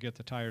get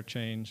the tire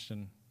changed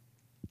and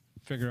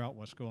figure out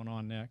what's going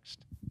on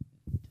next.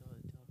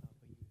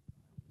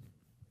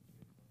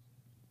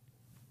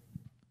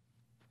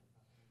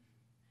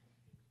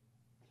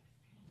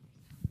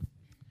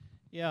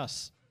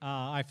 Yes,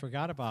 I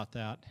forgot about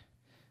that.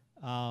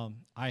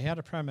 I had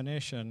a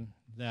premonition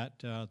that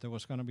there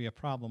was going to be a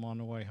problem on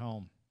the way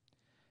home.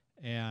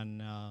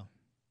 And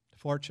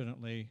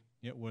fortunately,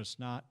 it was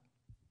not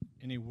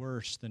any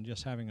worse than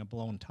just having a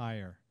blown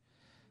tire.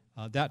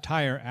 That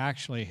tire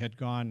actually had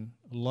gone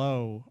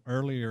low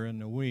earlier in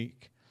the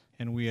week,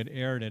 and we had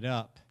aired it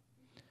up.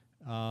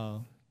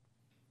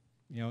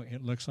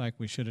 It looks like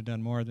we should have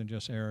done more than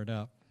just air it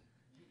up,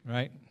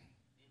 right?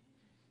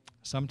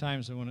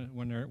 Sometimes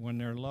when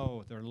they're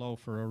low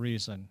for a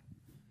reason.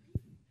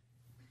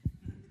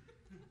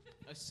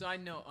 A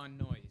side note on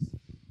noise.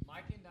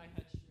 Mike and I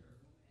had share a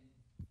room,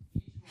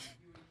 and each one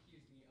he would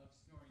accuse me of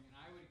snoring, and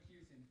I would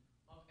accuse him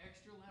of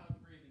extra loud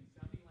breathing,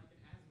 sounding like an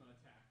asthma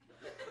attack.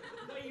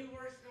 But you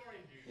were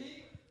snoring,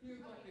 dude. He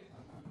was like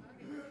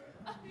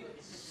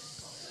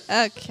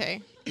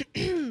Okay.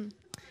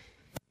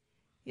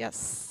 Yes.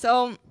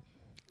 So,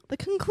 the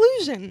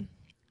conclusion.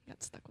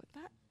 Got stuck with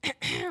that.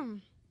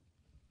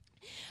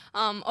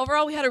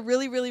 Overall, we had a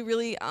really, really,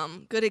 really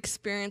good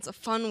experience, a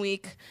fun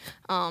week.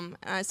 And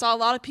I saw a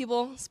lot of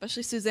people,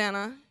 especially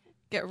Susanna,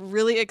 get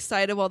really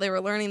excited while they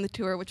were learning the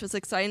tour, which was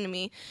exciting to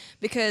me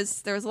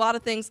because there was a lot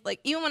of things, like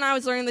even when I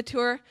was learning the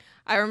tour,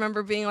 I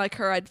remember being like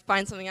her, I'd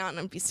find something out and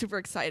I'd be super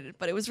excited.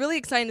 But it was really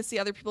exciting to see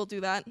other people do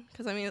that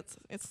because, I mean,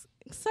 it's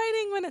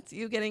exciting when it's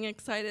you getting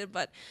excited,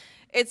 but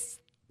it's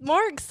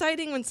more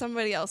exciting when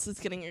somebody else is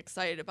getting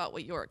excited about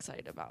what you're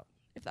excited about,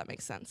 if that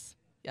makes sense.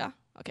 Yeah?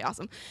 Okay,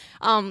 awesome.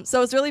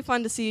 So it's really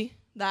fun to see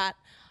that.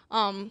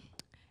 And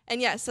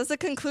yes, as a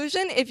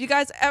conclusion, if you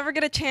guys ever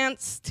get a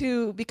chance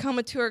to become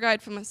a tour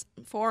guide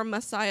for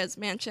Messiah's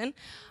Mansion,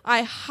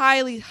 I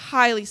highly,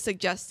 highly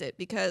suggest it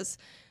because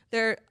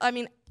a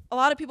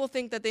lot of people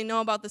think that they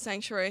know about the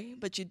sanctuary,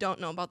 but you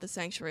don't know about the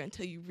sanctuary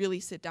until you really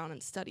sit down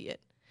and study it.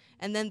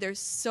 And then there's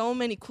so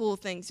many cool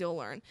things you'll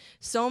learn,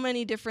 so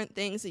many different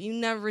things that you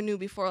never knew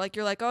before. Like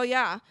you're like, oh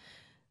yeah,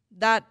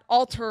 that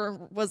altar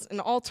was an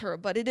altar,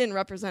 but it didn't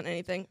represent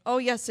anything. Oh,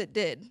 yes, it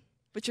did.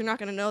 But you're not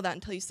going to know that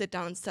until you sit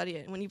down and study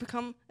it. And when you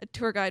become a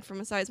tour guide for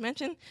Messiah's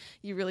Mansion,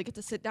 you really get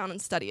to sit down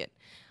and study it.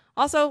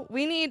 Also,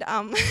 we need,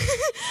 I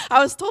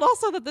was told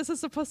also that this is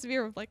supposed to be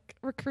like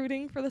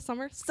recruiting for the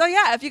summer. So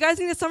yeah, if you guys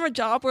need a summer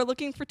job, we're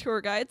looking for tour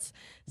guides.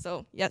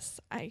 So yes,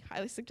 I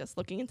highly suggest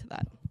looking into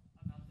that.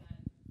 About that,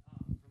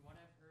 from what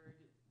I've heard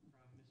from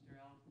Mr.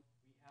 L, we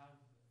have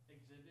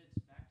exhibits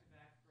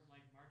back-to-back from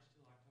like March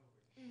to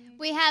October.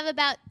 We have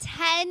about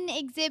 10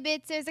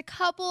 exhibits. There's a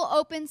couple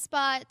open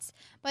spots,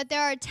 but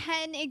there are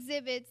 10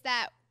 exhibits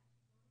that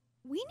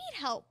we need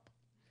help.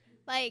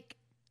 Like,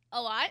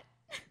 a lot.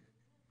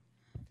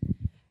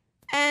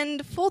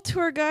 And full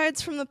tour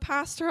guides from the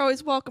past are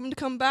always welcome to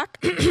come back.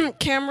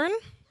 Cameron.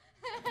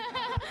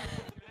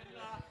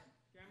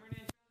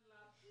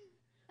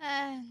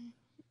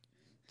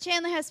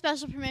 Chandler has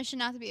special permission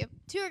not to be a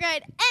tour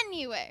guide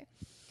anyway.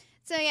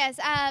 So yes,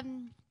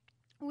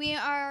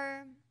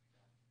 we're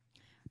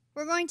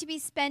going to be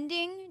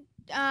spending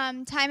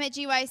time at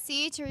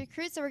GYC to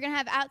recruit, so we're going to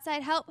have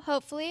outside help,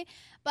 hopefully.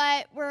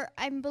 But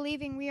I'm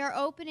believing we are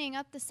opening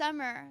up the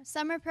summer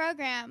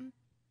program.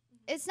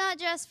 It's not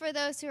just for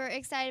those who are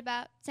excited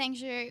about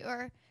Sanctuary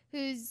or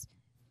who's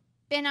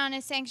been on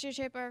a Sanctuary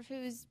trip or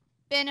who's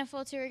been a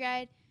full tour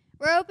guide.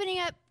 We're opening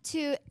up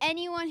to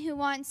anyone who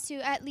wants to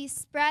at least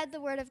spread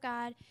the word of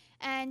God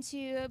and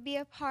to be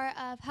a part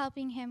of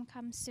helping him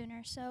come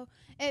sooner. So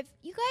if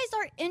you guys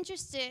are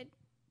interested,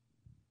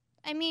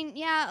 I mean,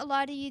 yeah, a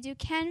lot of you do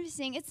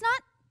canvassing. It's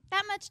not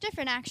that much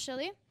different,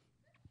 actually.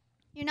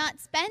 You're not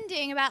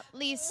spending about at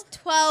least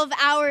 12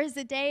 hours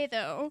a day,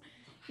 though.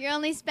 You're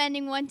only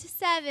spending 1 to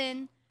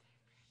 7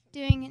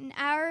 doing an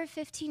hour,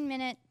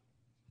 15-minute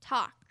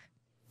talk.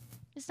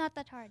 It's not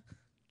that hard.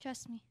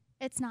 Trust me.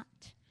 It's not.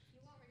 You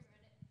won't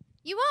regret it.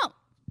 You won't.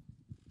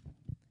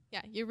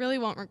 Yeah, you really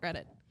won't regret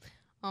it.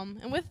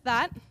 And with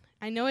that,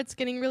 I know it's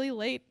getting really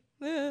late.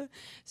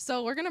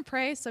 So we're going to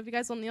pray. So if you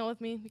guys will kneel with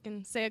me, we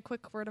can say a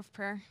quick word of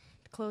prayer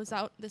to close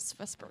out this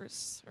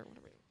Vespers or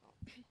whatever you call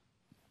it.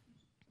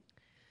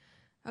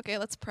 Okay,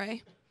 let's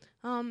pray.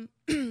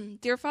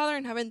 Dear Father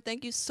in heaven,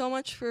 thank you so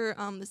much for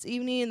this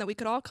evening and that we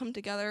could all come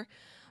together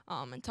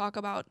and talk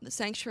about the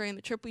sanctuary and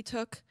the trip we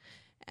took.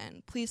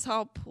 And please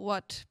help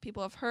what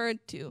people have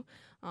heard to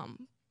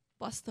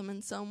bless them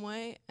in some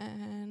way.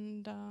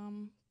 And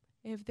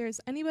if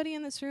there's anybody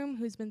in this room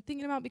who's been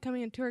thinking about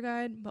becoming a tour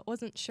guide but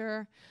wasn't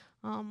sure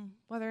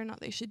whether or not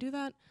they should do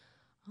that,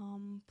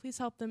 please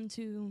help them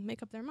to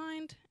make up their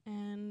mind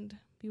and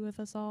be with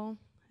us all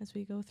as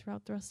we go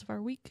throughout the rest of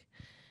our week.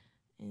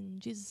 In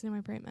Jesus' name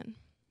I pray, amen.